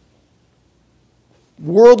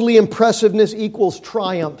 Worldly impressiveness equals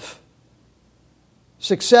triumph.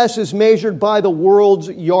 Success is measured by the world's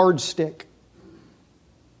yardstick.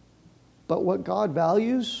 But what God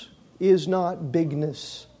values is not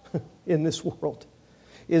bigness in this world,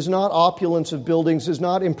 is not opulence of buildings, is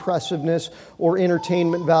not impressiveness or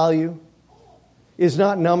entertainment value, is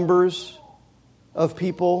not numbers of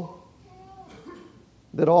people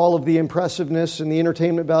that all of the impressiveness and the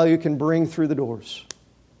entertainment value can bring through the doors.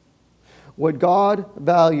 What God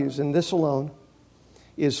values, and this alone,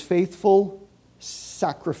 is faithful,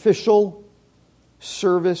 sacrificial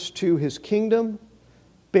service to His kingdom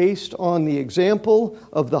based on the example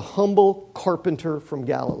of the humble carpenter from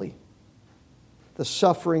Galilee, the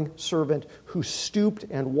suffering servant who stooped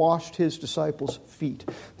and washed His disciples' feet,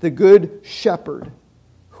 the good shepherd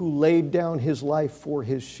who laid down his life for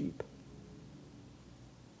his sheep.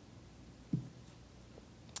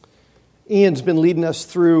 Ian's been leading us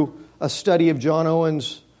through a study of John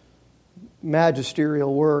Owen's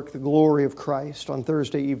magisterial work, The Glory of Christ, on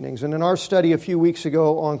Thursday evenings. And in our study a few weeks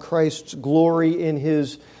ago on Christ's glory in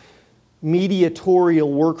His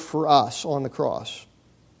mediatorial work for us on the cross,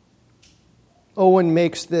 Owen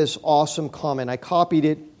makes this awesome comment. I copied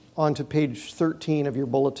it onto page 13 of your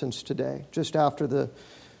bulletins today, just after the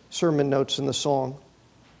sermon notes and the song.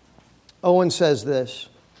 Owen says this.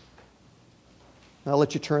 I'll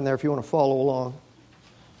let you turn there if you want to follow along.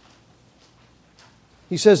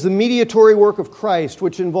 He says, the mediatory work of Christ,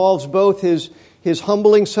 which involves both his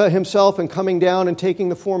humbling Himself and coming down and taking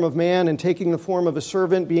the form of man and taking the form of a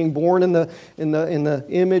servant, being born in the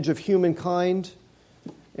image of humankind,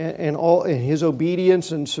 and His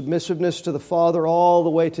obedience and submissiveness to the Father all the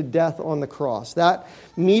way to death on the cross. That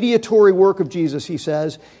mediatory work of Jesus, he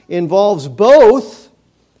says, involves both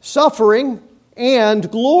suffering and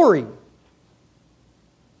glory.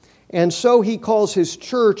 And so He calls His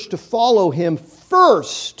church to follow Him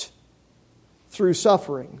first through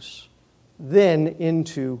sufferings, then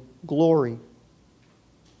into glory.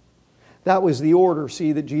 That was the order,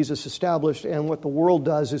 see, that Jesus established. And what the world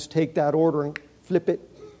does is take that order and flip it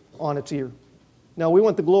on its ear. No, we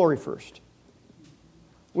want the glory first.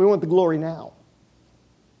 We want the glory now.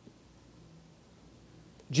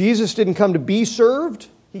 Jesus didn't come to be served.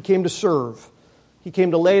 He came to serve. He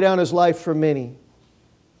came to lay down His life for many.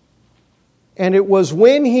 And it was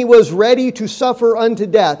when He was ready to suffer unto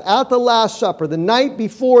death, at the Last Supper, the night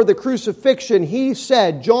before the crucifixion, He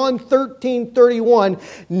said, John 13:31,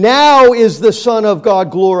 now is the Son of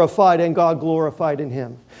God glorified, and God glorified in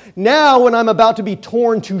Him. Now, when I'm about to be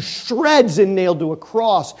torn to shreds and nailed to a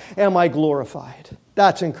cross, am I glorified?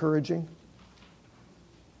 That's encouraging.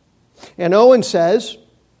 And Owen says,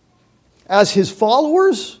 as His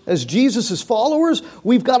followers, as Jesus' followers,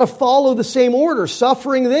 we've got to follow the same order,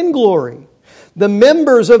 suffering then glory. The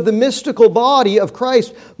members of the mystical body of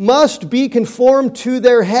Christ must be conformed to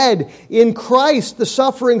their head. In Christ, the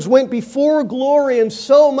sufferings went before glory, and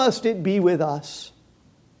so must it be with us.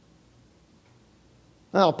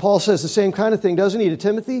 Now, Paul says the same kind of thing, doesn't he, to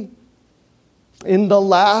Timothy? In the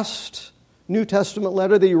last New Testament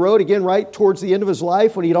letter that he wrote, again, right towards the end of his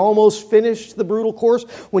life, when he had almost finished the brutal course,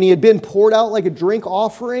 when he had been poured out like a drink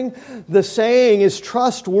offering, the saying is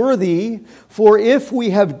trustworthy, for if we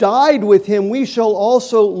have died with Him, we shall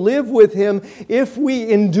also live with Him if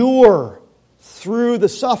we endure through the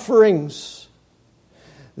sufferings.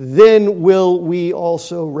 Then will we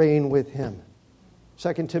also reign with Him.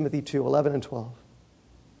 2 Timothy 2, 11 and 12.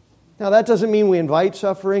 Now, that doesn't mean we invite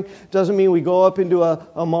suffering. Doesn't mean we go up into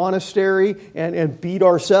a monastery and beat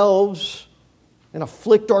ourselves and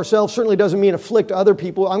afflict ourselves. Certainly doesn't mean afflict other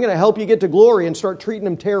people. I'm going to help you get to glory and start treating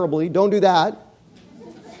them terribly. Don't do that.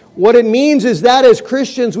 What it means is that as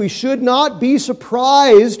Christians, we should not be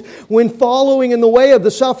surprised when following in the way of the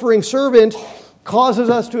suffering servant causes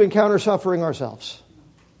us to encounter suffering ourselves.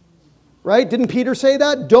 Right? Didn't Peter say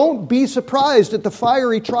that? Don't be surprised at the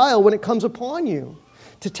fiery trial when it comes upon you,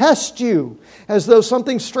 to test you as though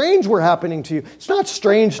something strange were happening to you. It's not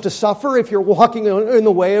strange to suffer if you're walking in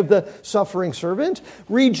the way of the suffering servant.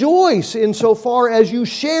 Rejoice insofar as you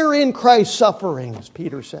share in Christ's sufferings,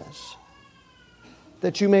 Peter says,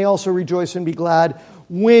 that you may also rejoice and be glad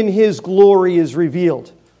when His glory is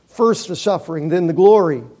revealed. First the suffering, then the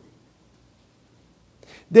glory.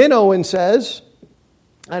 Then Owen says,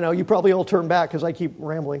 I know you probably all turn back because I keep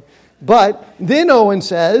rambling, but then Owen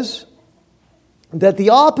says that the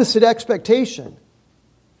opposite expectation,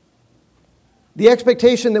 the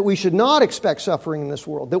expectation that we should not expect suffering in this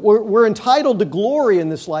world, that we're entitled to glory in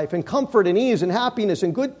this life and comfort and ease and happiness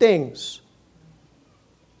and good things.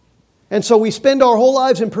 And so we spend our whole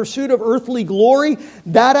lives in pursuit of earthly glory.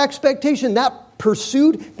 That expectation, that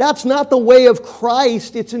pursuit, that's not the way of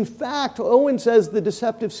Christ. It's in fact, Owen says, the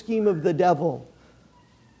deceptive scheme of the devil.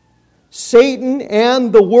 Satan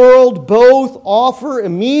and the world both offer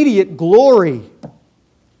immediate glory.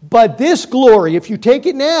 But this glory, if you take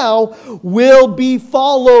it now, will be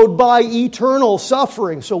followed by eternal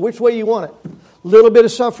suffering. So which way you want it? A little bit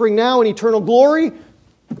of suffering now and eternal glory.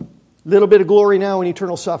 A little bit of glory now and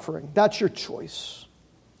eternal suffering. That's your choice.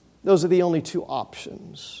 Those are the only two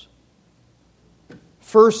options.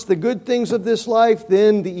 First, the good things of this life,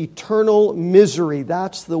 then the eternal misery.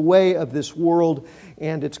 That's the way of this world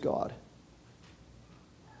and its God.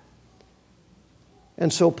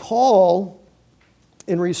 And so Paul,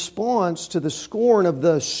 in response to the scorn of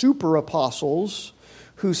the super apostles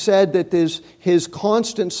who said that his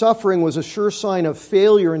constant suffering was a sure sign of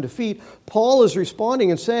failure and defeat, Paul is responding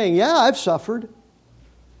and saying, yeah, I've suffered.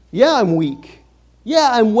 Yeah, I'm weak. Yeah,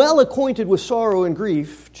 I'm well acquainted with sorrow and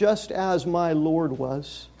grief, just as my Lord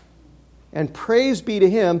was. And praise be to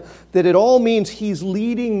Him that it all means He's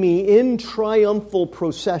leading me in triumphal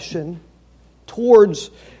procession towards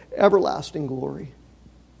everlasting glory.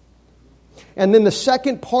 And then the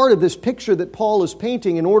second part of this picture that Paul is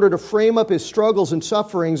painting in order to frame up his struggles and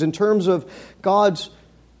sufferings in terms of God's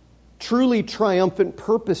truly triumphant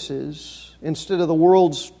purposes instead of the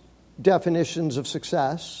world's definitions of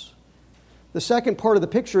success. The second part of the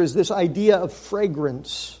picture is this idea of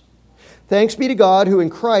fragrance. Thanks be to God who in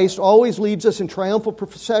Christ always leads us in triumphal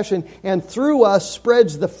procession and through us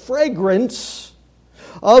spreads the fragrance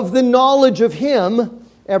of the knowledge of Him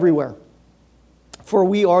everywhere. For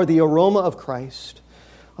we are the aroma of Christ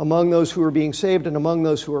among those who are being saved and among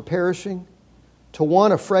those who are perishing. To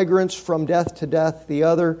one, a fragrance from death to death. The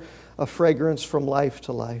other, a fragrance from life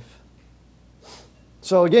to life.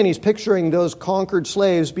 So again, he's picturing those conquered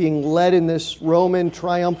slaves being led in this Roman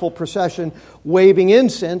triumphal procession, waving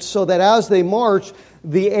incense, so that as they march,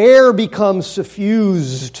 the air becomes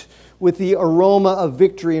suffused with the aroma of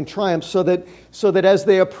victory and triumph, so that as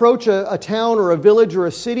they approach a town or a village or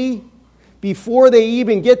a city, Before they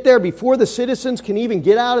even get there, before the citizens can even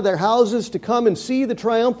get out of their houses to come and see the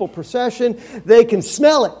triumphal procession, they can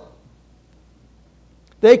smell it.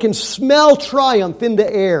 They can smell triumph in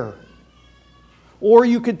the air. Or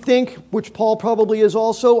you could think, which Paul probably is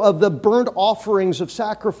also, of the burnt offerings of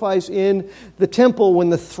sacrifice in the temple when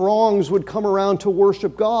the throngs would come around to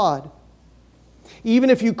worship God.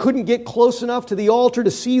 Even if you couldn't get close enough to the altar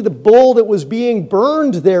to see the bull that was being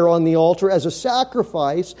burned there on the altar as a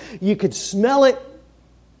sacrifice, you could smell it,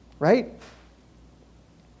 right?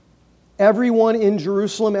 Everyone in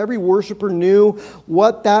Jerusalem, every worshiper knew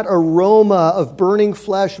what that aroma of burning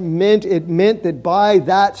flesh meant. It meant that by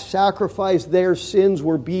that sacrifice, their sins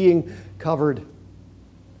were being covered.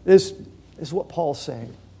 This is what Paul's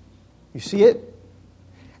saying. You see it?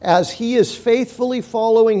 As he is faithfully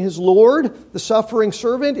following his Lord, the suffering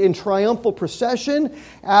servant, in triumphal procession,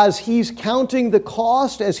 as he's counting the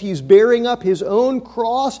cost, as he's bearing up his own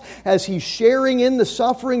cross, as he's sharing in the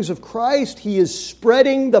sufferings of Christ, he is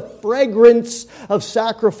spreading the fragrance of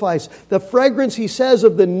sacrifice. The fragrance, he says,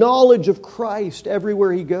 of the knowledge of Christ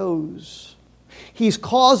everywhere he goes. He's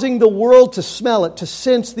causing the world to smell it, to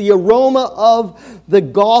sense the aroma of the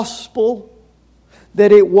gospel,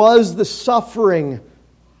 that it was the suffering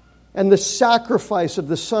and the sacrifice of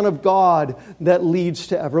the Son of God that leads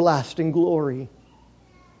to everlasting glory.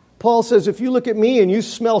 Paul says, if you look at me and you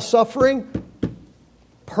smell suffering,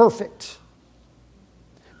 perfect.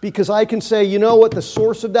 Because I can say, you know what the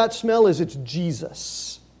source of that smell is? It's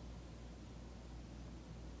Jesus.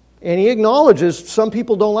 And he acknowledges some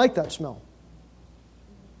people don't like that smell.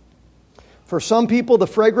 For some people, the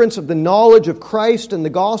fragrance of the knowledge of Christ and the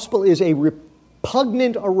gospel is a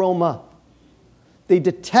repugnant aroma. They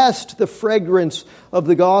detest the fragrance of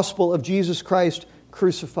the gospel of Jesus Christ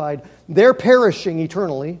crucified. They're perishing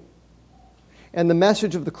eternally. And the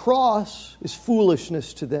message of the cross is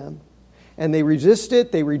foolishness to them. And they resist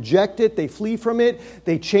it, they reject it, they flee from it,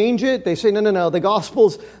 they change it. They say, no, the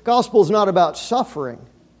gospel's not about suffering.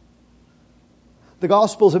 The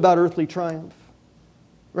gospel's about earthly triumph.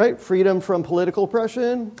 Right? Freedom from political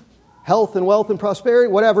oppression, health and wealth and prosperity,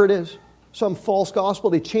 whatever it is. Some false gospel,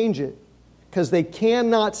 they change it. Because they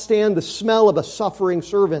cannot stand the smell of a suffering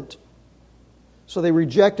servant. So they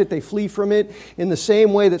reject it, they flee from it, in the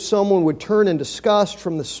same way that someone would turn in disgust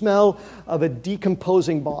from the smell of a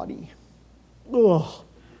decomposing body. Ugh,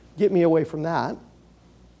 get me away from that.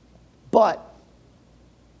 But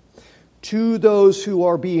to those who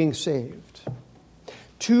are being saved,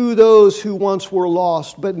 to those who once were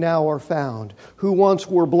lost but now are found, who once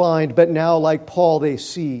were blind but now, like Paul, they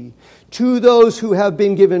see, to those who have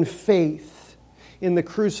been given faith in the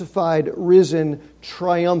crucified, risen,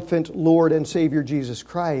 triumphant Lord and Savior Jesus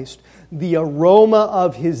Christ, the aroma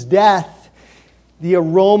of His death, the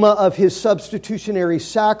aroma of His substitutionary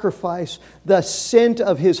sacrifice, the scent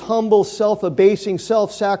of His humble, self-abasing,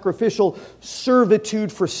 self-sacrificial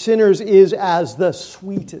servitude for sinners is as the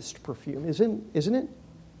sweetest perfume, isn't it?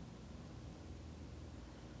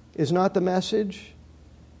 Is not the message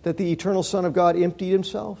that the eternal Son of God emptied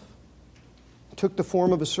Himself, took the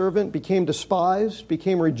form of a servant, became despised,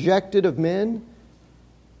 became rejected of men?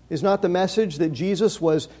 Is not the message that Jesus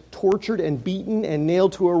was tortured and beaten and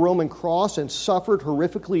nailed to a Roman cross and suffered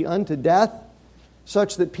horrifically unto death,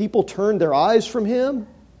 such that people turned their eyes from Him?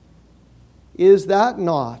 Is that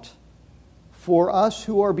not for us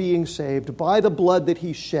who are being saved by the blood that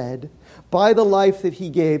He shed, by the life that He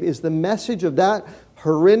gave? Is the message of that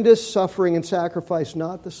horrendous suffering and sacrifice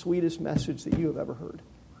not the sweetest message that you have ever heard?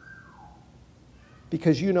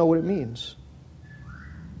 Because you know what it means.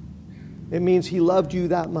 It means He loved you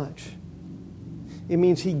that much. It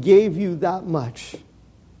means He gave you that much.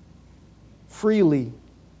 Freely.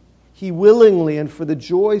 He willingly and for the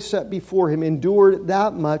joy set before Him endured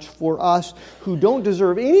that much for us who don't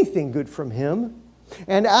deserve anything good from Him.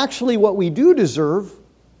 And actually what we do deserve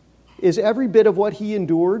is every bit of what He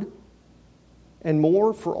endured and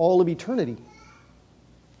more for all of eternity.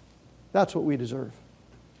 That's what we deserve.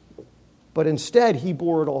 But instead, He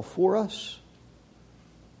bore it all for us,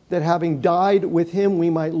 that having died with Him, we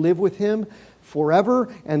might live with Him forever,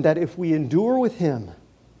 and that if we endure with Him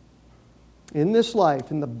in this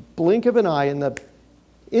life, in the blink of an eye, in the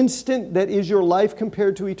instant that is your life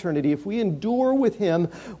compared to eternity, if we endure with Him,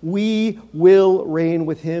 we will reign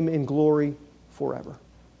with Him in glory forever.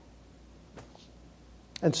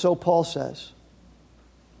 And so Paul says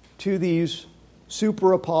to these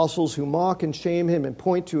super apostles who mock and shame Him and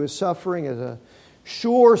point to His suffering as a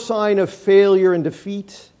sure sign of failure and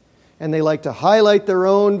defeat, and they like to highlight their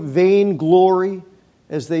own vain glory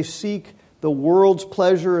as they seek the world's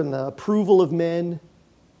pleasure and the approval of men.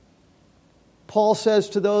 Paul says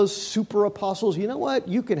to those super apostles, you know what?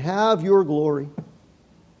 You can have your glory.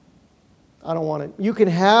 I don't want it. You can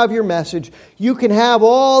have your message. You can have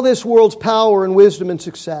all this world's power and wisdom and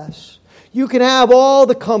success. You can have all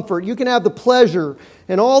the comfort. You can have the pleasure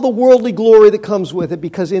and all the worldly glory that comes with it,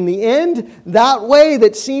 because in the end, that way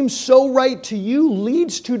that seems so right to you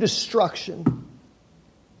leads to destruction.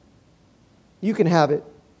 You can have it.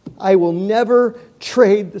 I will never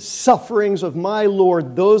trade the sufferings of my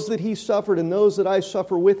Lord, those that He suffered and those that I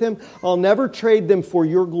suffer with Him. I'll never trade them for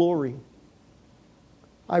your glory.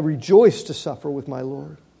 I rejoice to suffer with my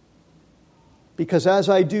Lord, because as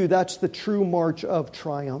I do, that's the true march of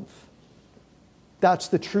triumph. That's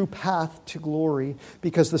the true path to glory,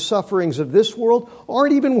 because the sufferings of this world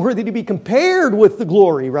aren't even worthy to be compared with the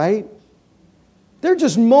glory, right? They're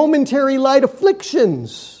just momentary light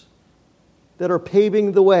afflictions that are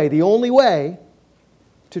paving the way, the only way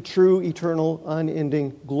to true, eternal,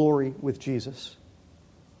 unending glory with Jesus.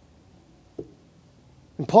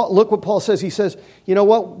 And Paul, look what Paul says. He says, you know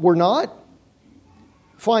what? We're not.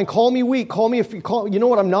 Fine, call me weak. Call me if you call. You know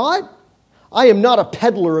what I'm not? I am not a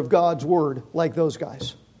peddler of God's word like those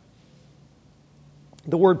guys.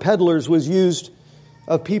 The word peddlers was used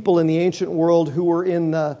of people in the ancient world who were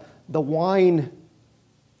in the wine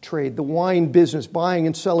trade, the wine business, buying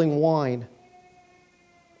and selling wine.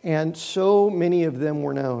 And so many of them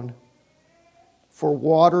were known for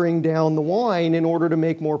watering down the wine in order to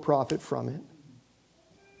make more profit from it.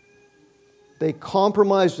 They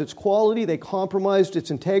compromised its quality, they compromised its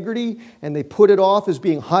integrity, and they put it off as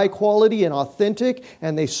being high quality and authentic,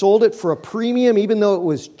 and they sold it for a premium even though it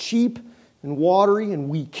was cheap and watery and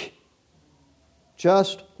weak.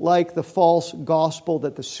 Just like the false gospel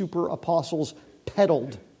that the super apostles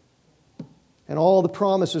peddled. And all the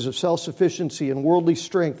promises of self-sufficiency and worldly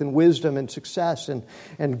strength and wisdom and success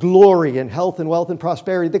and glory and health and wealth and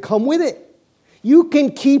prosperity that come with it. You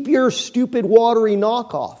can keep your stupid watery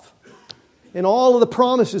knockoff. And all of the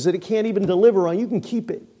promises that it can't even deliver on, you can keep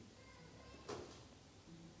it.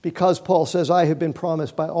 Because Paul says, I have been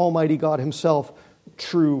promised by Almighty God Himself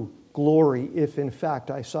true glory if in fact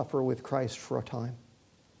I suffer with Christ for a time.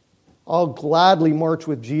 I'll gladly march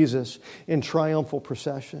with Jesus in triumphal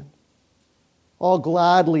procession. I'll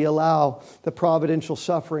gladly allow the providential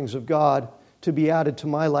sufferings of God to be added to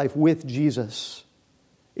my life with Jesus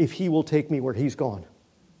if He will take me where He's gone.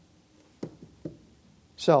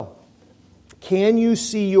 So, can you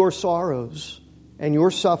see your sorrows and your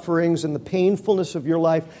sufferings and the painfulness of your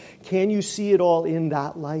life? Can you see it all in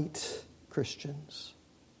that light, Christians?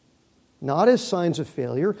 Not as signs of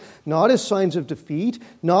failure, not as signs of defeat,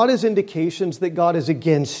 not as indications that God is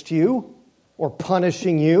against you or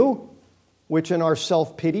punishing you, which in our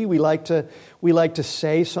self-pity we like to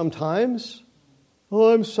say sometimes.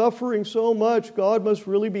 Oh, I'm suffering so much. God must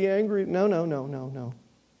really be angry. No.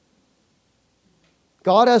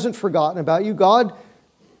 God hasn't forgotten about you. God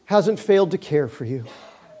hasn't failed to care for you.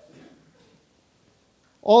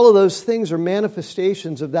 All of those things are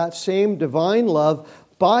manifestations of that same divine love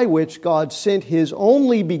by which God sent His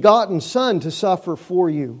only begotten Son to suffer for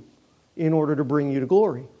you in order to bring you to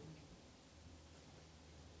glory.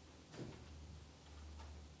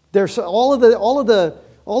 There's all of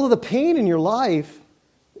the pain in your life.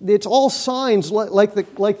 It's all signs like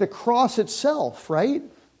the cross itself, right?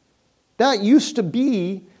 That used to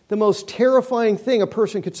be the most terrifying thing a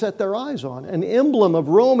person could set their eyes on. An emblem of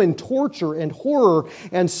Roman torture and horror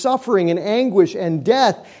and suffering and anguish and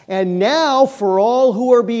death. And now, for all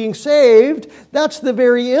who are being saved, that's the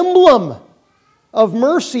very emblem of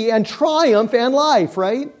mercy and triumph and life,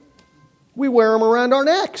 right? We wear them around our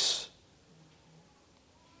necks.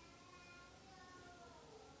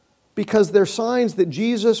 Because they're signs that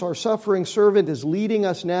Jesus, our suffering servant, is leading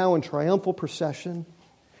us now in triumphal procession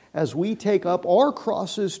as we take up our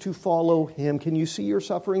crosses to follow Him. Can you see your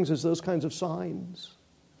sufferings as those kinds of signs?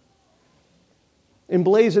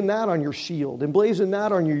 Emblazon that on your shield. Emblazon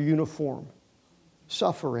that on your uniform.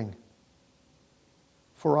 Suffering.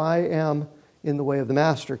 For I am in the way of the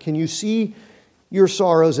Master. Can you see your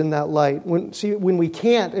sorrows in that light? When we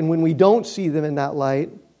can't and when we don't see them in that light,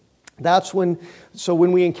 when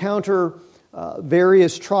we encounter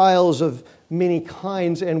various trials of many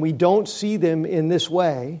kinds and we don't see them in this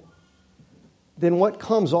way, then what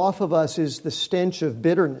comes off of us is the stench of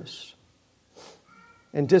bitterness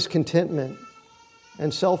and discontentment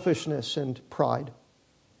and selfishness and pride.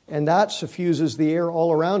 And that suffuses the air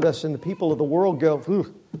all around us, and the people of the world go,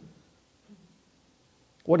 "Ooh,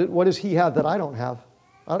 what does he have that I don't have?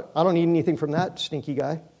 I don't need anything from that stinky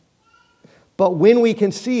guy." But when we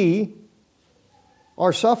can see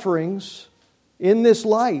our sufferings in this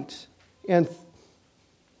light and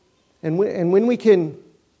And when we can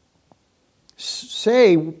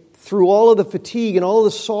say, through all of the fatigue and all of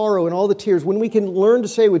the sorrow and all the tears, when we can learn to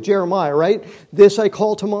say with Jeremiah, right, this I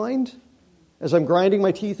call to mind as I'm grinding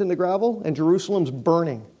my teeth in the gravel and Jerusalem's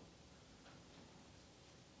burning.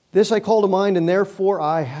 This I call to mind, and therefore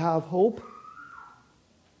I have hope.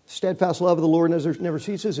 Steadfast love of the Lord never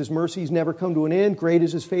ceases. His mercies never come to an end. Great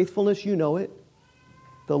is His faithfulness. You know it.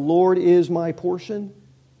 The Lord is my portion.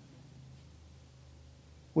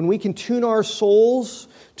 When we can tune our souls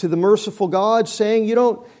to the merciful God, saying, you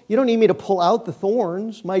don't need me to pull out the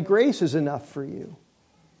thorns. My grace is enough for you.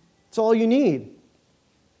 It's all you need.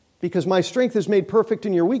 Because my strength is made perfect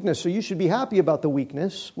in your weakness, so you should be happy about the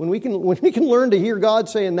weakness. When we can learn to hear God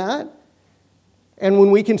saying that, and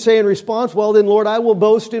when we can say in response, well then, Lord, I will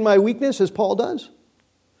boast in my weakness, as Paul does,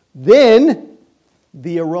 then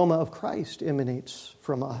the aroma of Christ emanates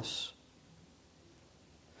from us.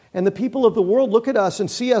 And the people of the world look at us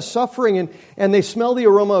and see us suffering, and they smell the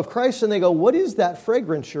aroma of Christ, and they go, what is that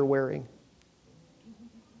fragrance you're wearing?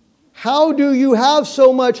 How do you have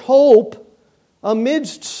so much hope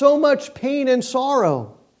amidst so much pain and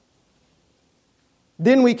sorrow?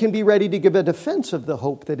 Then we can be ready to give a defense of the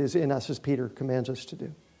hope that is in us, as Peter commands us to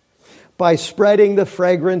do, by spreading the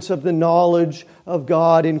fragrance of the knowledge of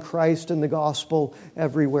God in Christ and the gospel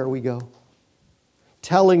everywhere we go.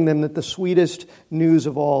 Telling them that the sweetest news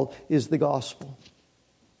of all is the gospel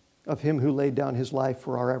of Him who laid down His life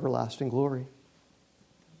for our everlasting glory.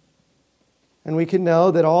 And we can know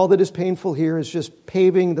that all that is painful here is just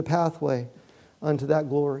paving the pathway unto that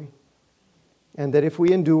glory. And that if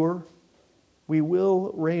we endure, we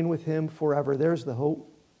will reign with Him forever. There's the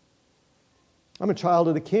hope. I'm a child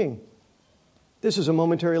of the King. This is a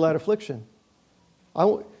momentary light affliction.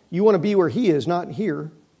 You want to be where He is, not here.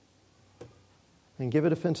 And give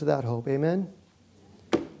a defense of that hope. Amen?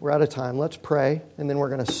 We're out of time. Let's pray, and then we're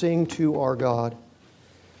going to sing to our God.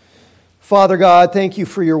 Father God, thank You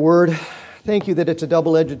for Your word. Thank You that it's a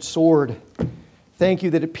double-edged sword. Thank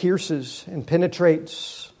You that it pierces and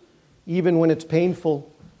penetrates, even when it's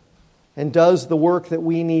painful, and does the work that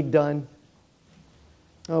we need done.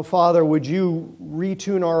 Oh, Father, would You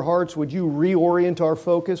retune our hearts? Would You reorient our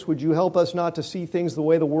focus? Would You help us not to see things the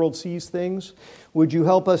way the world sees things? Would You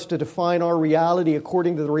help us to define our reality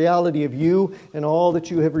according to the reality of You and all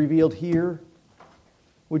that You have revealed here?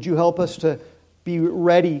 Would You help us to be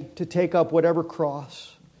ready to take up whatever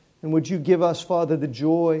cross? And would You give us, Father, the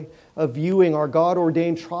joy of viewing our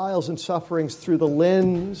God-ordained trials and sufferings through the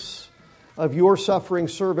lens of Your suffering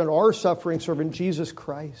servant, our suffering servant, Jesus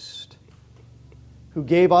Christ, who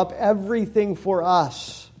gave up everything for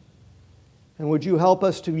us. And would You help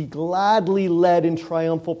us to be gladly led in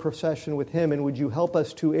triumphal procession with Him? And would You help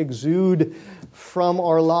us to exude from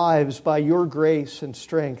our lives by Your grace and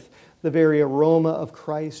strength the very aroma of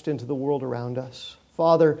Christ into the world around us?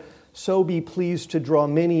 Father, so be pleased to draw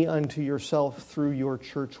many unto Yourself through Your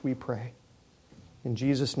church, we pray. In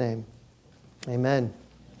Jesus' name, amen.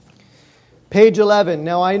 Page 11.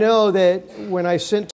 Now I know that when I sent